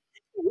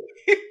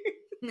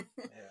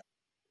 Yeah.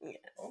 Yes.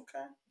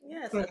 Okay.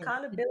 Yes,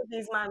 accountability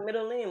is my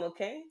middle name.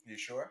 Okay. You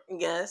sure?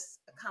 Yes,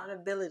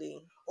 accountability.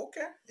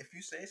 Okay. If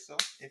you say so.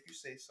 If you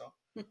say so.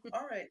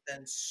 All right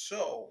then.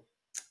 So,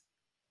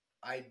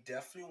 I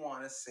definitely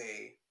want to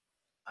say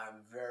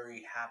I'm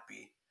very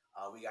happy.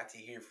 We got to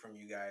hear from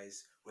you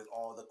guys with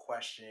all the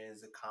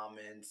questions, the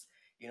comments,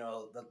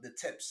 the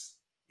tips.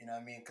 You know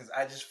what I mean? Because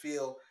I just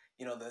feel,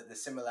 the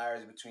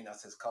similarities between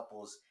us as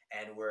couples,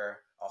 and we're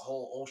a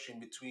whole ocean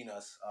between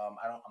us.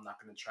 I'm not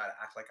going to try to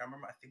act like I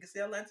remember. I think it's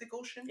the Atlantic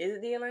Ocean. Is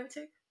it the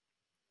Atlantic?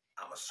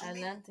 I'm assuming.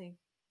 Atlantic.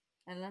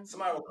 Atlantic.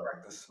 Somebody will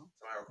correct us.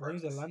 Somebody will I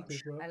think correct it's us. I'm Atlantic,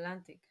 sure. bro.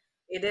 Atlantic.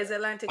 It is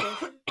Atlantic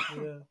Ocean.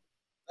 Yeah.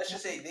 Let's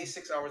just say they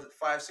 6 hours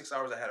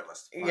ahead of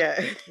us. Fine.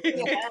 Yeah.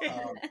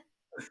 Um,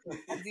 It's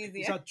It's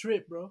easier. a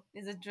trip, bro.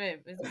 It's a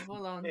trip. It's a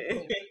full on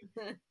trip.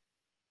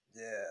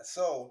 yeah.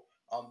 So,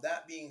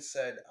 that being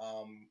said,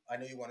 I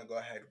know you want to go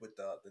ahead with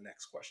the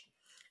next question.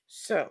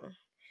 So,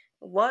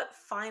 what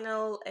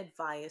final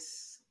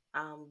advice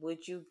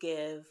would you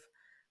give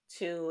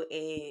to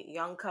a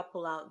young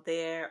couple out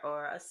there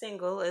or a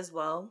single as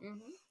well,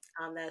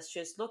 Mm-hmm. that's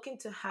just looking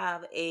to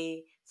have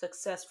a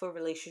successful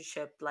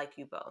relationship like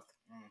you both?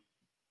 Mm.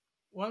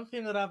 One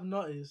thing that I've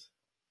noticed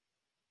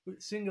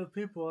with single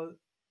people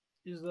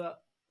is that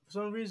for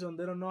some reason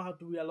they don't know how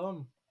to be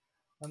alone,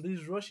 and they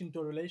just rush into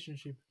a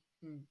relationship,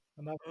 Mm.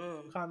 and I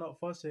Mm. cannot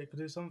force it because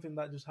it's something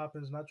that just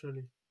happens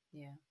naturally.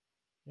 Yeah.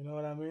 You know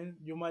what I mean?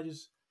 You might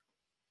just,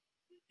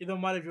 it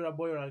don't matter if you're a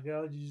boy or a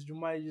girl, you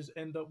might just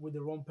end up with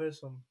the wrong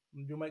person.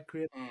 You might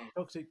create Mm.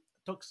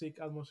 toxic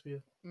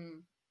atmosphere.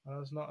 Mm. And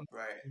that's not.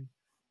 Right.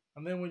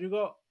 And then when you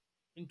go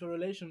into a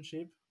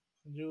relationship,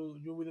 and you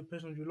with the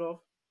person you love,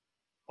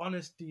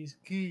 honesty is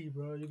key,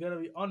 bro. You gotta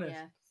be honest.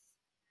 Yes.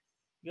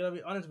 You gotta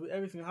be honest with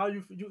everything. How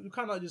you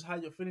cannot just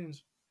hide your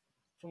feelings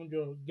from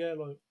your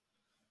girl, or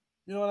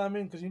you know what I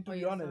mean? Because you need to Or be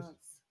your honest.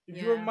 thoughts. If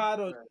you're Yeah. mad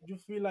or Right. you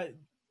feel like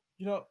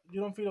you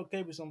don't feel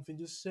okay with something,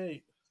 just say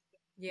it.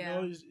 You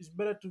know, Yeah. it's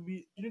better to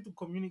be. You need to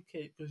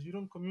communicate because you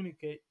don't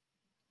communicate,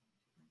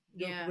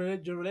 Yeah.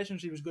 your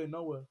relationship is going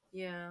nowhere.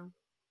 Yeah.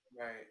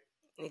 Right.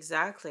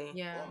 Exactly.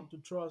 Yeah. Boom. To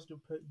trust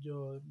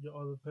your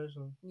other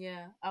person.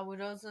 Yeah. I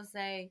would also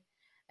say,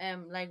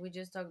 like we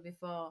just talked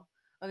before,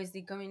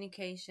 obviously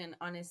communication,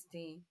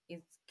 honesty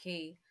is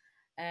key.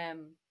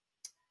 Um,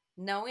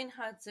 knowing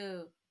how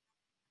to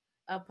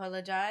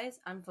apologize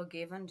and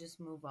forgive and just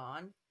move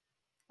on.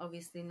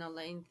 Obviously, not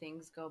letting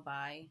things go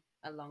by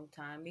a long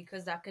time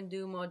because that can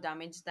do more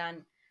damage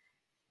than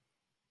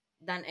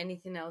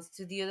anything else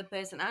to the other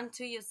person and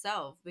to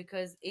yourself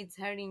because it's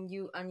hurting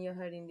you and you're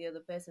hurting the other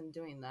person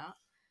doing that.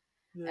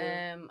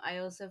 Yeah, I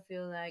also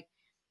feel like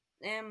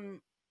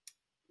um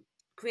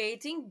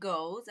creating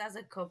goals as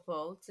a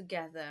couple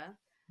together.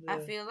 I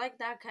yeah, feel like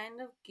that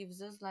kind of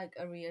gives us like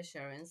a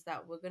reassurance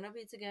that we're gonna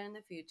be together in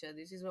the future.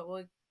 This is what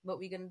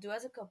we're gonna do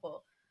as a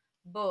couple.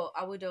 But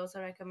I would also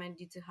recommend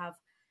you to have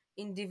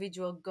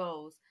individual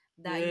goals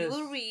that you yes,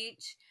 will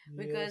reach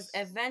because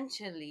yes.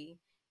 eventually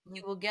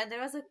you will get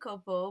there as a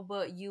couple,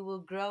 but you will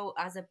grow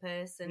as a You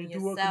person need to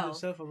work on yourself.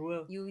 yourself as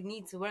well. You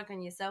need to work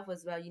on yourself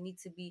as well. You need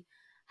to be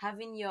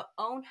having your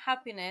own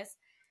happiness.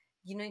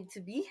 You need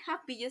to be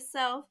happy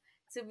yourself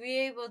to be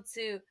able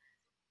to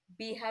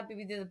be happy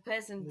with the other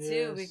person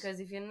too, Yes. because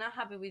if you're not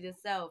happy with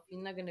yourself,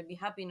 you're not going to be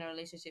happy in a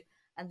relationship,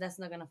 and that's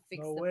not going to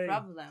fix No the way.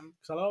 problem.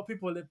 Because a lot of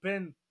people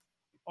depend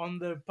on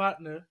their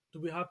partner to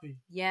be happy.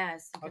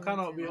 Yes, you I can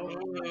cannot be.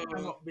 literally. That Mm.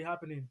 cannot be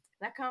happening.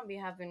 That can't be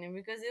happening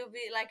because it'll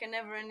be like a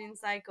never-ending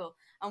cycle.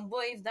 And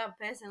what if that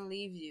person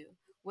leaves you?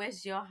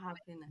 Where's your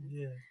happiness?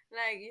 Yeah.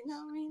 Like, you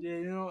know what I mean?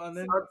 Yeah, and So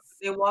then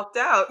it walked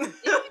out.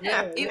 Yeah,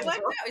 yeah, it yeah, went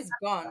out. It's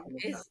gone.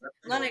 It's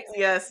non-existent.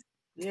 Yes.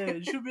 yeah.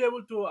 You should be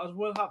able to as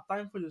well have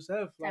time for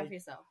yourself. Time for Like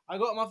yourself. I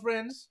got my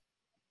friends.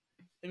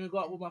 Let me go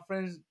out with my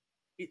friends,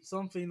 eat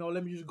something, or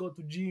let me just go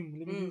to gym.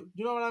 Let me do.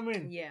 You know what I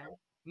mean? Yeah.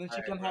 And then she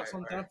Right. can have Right.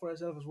 some time Right. for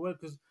herself as well.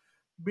 Because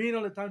being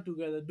all the time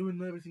together,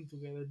 doing everything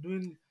together,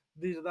 doing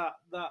this, that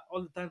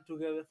all the time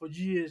together for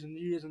years and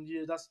years and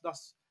years,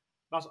 that's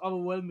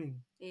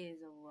overwhelming. It is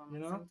You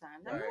overwhelming know?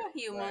 sometimes. And Right. we're Right.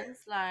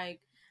 humans.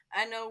 Like,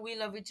 I know we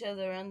love each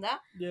other and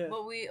that, Yeah.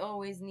 but we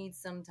always need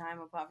some time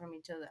apart from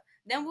each other.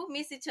 Then we'll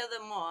miss each other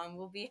more and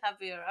we'll be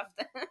happier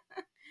after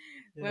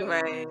Yeah. when we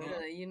miss Right. each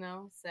other, you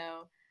know?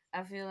 So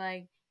I feel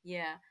like,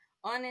 yeah,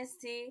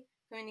 honesty,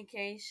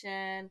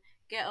 communication,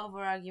 get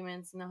over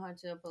arguments, know how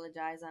to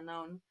apologize, and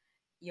know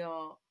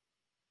your,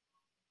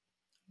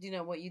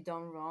 what you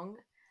done wrong.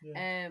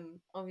 Yeah.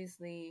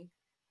 Obviously,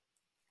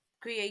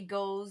 create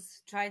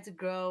goals, try to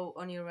grow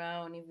on your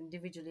own, even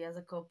individually as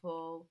a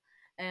couple.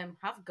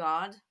 Have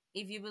God.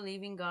 If you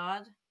believe in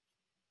God,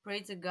 pray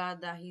to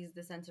God that He's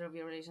the center of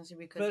your relationship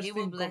because He First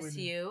will thing bless coming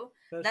in. you.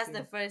 First That's the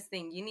thing. first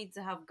thing. You need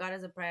to have God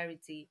as a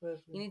priority.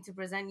 First You thing. need to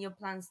present your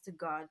plans to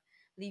God,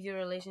 leave your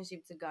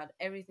relationship to God,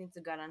 everything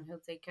to God, and He'll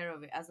take care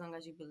of it as long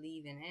as you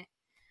believe in it.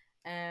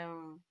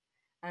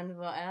 And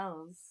what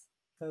else?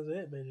 That's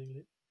it,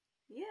 basically.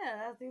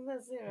 Yeah, I think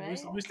that's it, We're, right?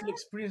 we're still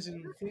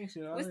experiencing things,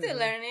 you know We're what I mean? still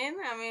learning.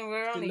 I mean,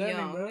 we're Still only learning,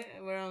 young. bro.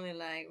 We're only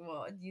like,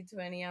 what, you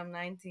 20, I'm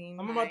 19.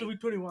 I'm about to Like, be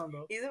 21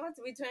 though. he's about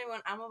to be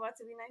 21, I'm about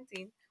to be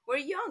 19. We're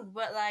young,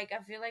 but like,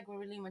 I feel like we're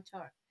really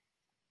mature.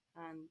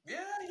 And Yeah.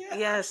 Yeah.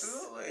 Yes.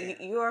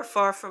 Absolutely. You are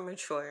far from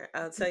mature.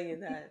 I'll tell you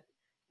that.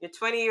 You're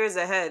 20 years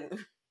ahead.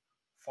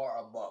 Far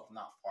above,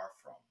 not far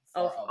from.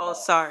 Oh, Far oh, above.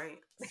 sorry.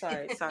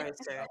 Sorry,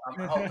 sir.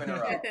 I'm helping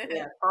her out.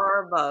 Yeah,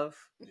 far above.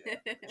 Yeah.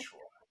 For sure.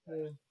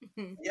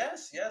 Yeah.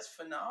 Yes, yes,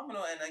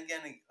 phenomenal. And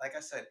again, like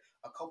I said,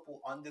 a couple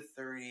under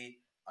 30,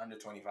 under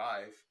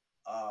 25.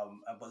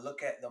 But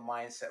look at the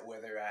mindset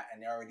where they're at,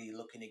 and they're already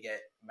looking to get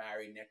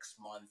married next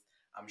month.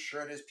 I'm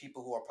sure there's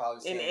people who are probably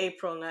In saying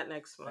April, not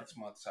next month. next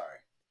month. Sorry,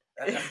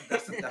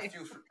 that's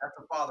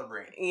the father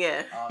brain.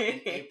 Yeah.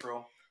 In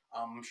April,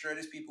 I'm sure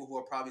there's people who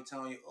are probably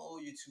telling you, "Oh,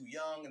 you're too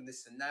young," and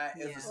this and that.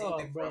 It was the Yeah. same Oh,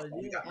 thing for us bro,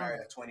 when we yeah. got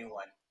married at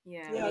 21.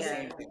 yeah. It Yeah, was the Yeah.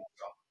 same thing.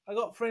 So, I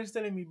got friends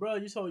telling me, bro,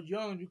 you're so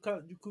young, you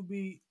could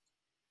be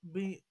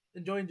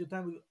enjoying your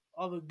time with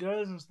other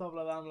girls and stuff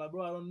like that. I'm like,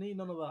 bro, I don't need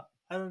none of that.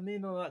 I don't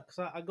need none of that because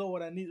I got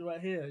what I need right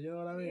here. You know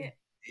what I Yeah. mean?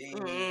 Yep,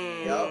 Bro,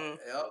 Mm.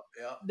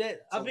 yep. that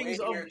I So think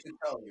we're here to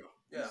tell you.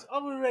 Yeah. it's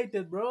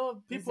overrated, bro.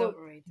 It's People,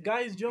 overrated.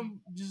 guys, jump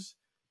just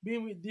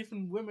being with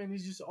different women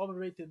is just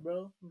overrated,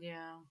 bro.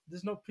 Yeah.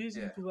 There's no peace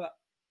Yeah. into that.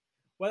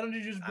 Why don't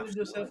you just build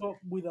yourself Absolutely. up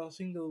with a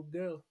single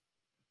girl?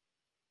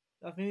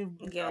 I think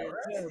Yes. All right.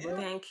 yeah, bro.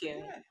 Thank you.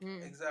 Yeah.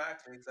 Mm.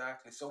 Exactly.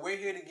 So we're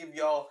here to give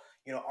y'all,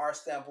 our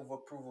stamp of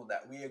approval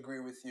that we agree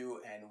with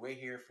you, and we're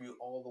here for you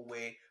all the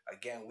way.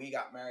 Again, we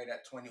got married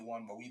at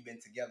 21, but we've been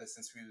together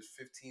since we was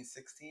 15,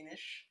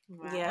 16-ish.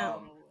 Yeah.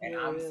 Wow. And Yeah,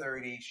 I'm yeah.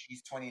 30,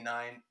 she's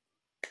 29.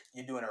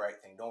 You're doing the right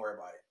thing. Don't worry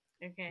about it.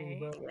 Cool, Okay.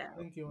 bro. Yeah.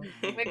 Thank you,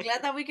 man. We're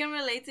glad that we can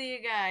relate to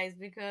you guys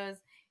because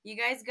you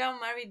guys got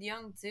married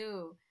young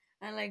too.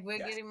 And like we're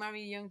Yes. getting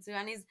married young too.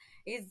 And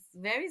it's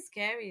very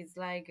scary. It's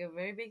like a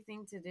very big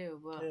thing to do.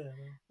 But Yeah,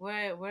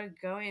 man. we're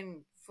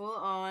going full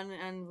on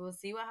and we'll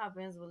see what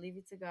happens. We'll leave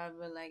it to God.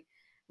 But like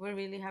we're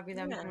really happy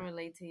that we Yeah. can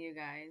relate to you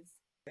guys.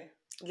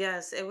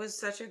 Yes, it was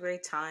such a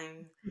great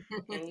time.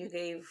 And you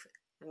gave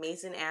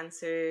amazing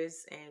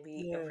answers, and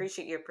we Yeah,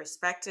 appreciate your not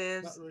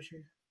perspectives.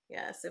 rushing.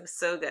 Yes, it was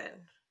so good.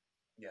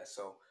 Yeah.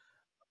 So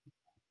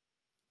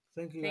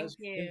Thank you Thank guys.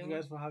 Thank you you.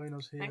 guys for having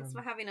us here. Thanks And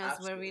for having us.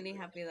 We're really absolutely.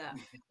 happy that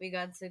we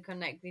got to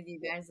connect with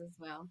you guys as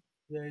well.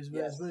 yeah,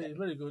 Yes. it's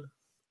very good.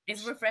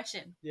 It's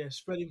refreshing. Yeah,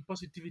 spreading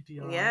positivity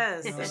around. You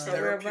Yes, know what It's that's I what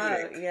mean? we're therapeutic.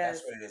 about. That's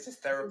Yes. what it is. It's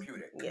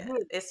therapeutic. It's Yeah.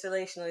 good. It's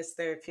relational, it's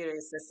therapeutic,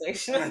 it's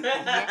sensational.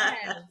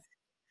 Yes,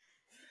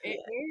 Yeah. it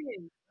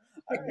is.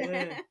 All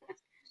right. Yeah.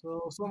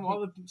 So some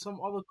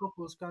other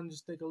couples can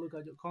just take a look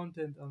at your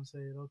content and say,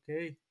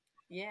 okay,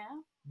 Yeah.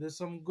 there's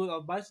some good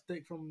advice to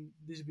take from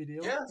this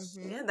video. Yes.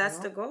 Mm-hmm. Yeah, You that's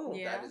know? the goal.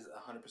 Yeah. That is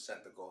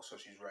 100% the goal. So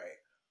she's right.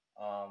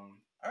 All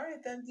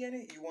right then,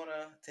 Danny, you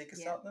wanna take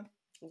us Yeah. out then?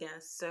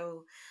 Yes.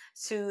 So,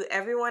 to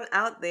everyone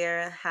out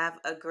there, have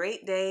a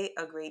great day,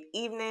 a great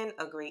evening,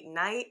 a great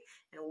night,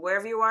 and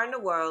wherever you are in the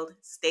world,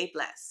 stay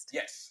blessed.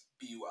 Yes.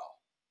 Be well.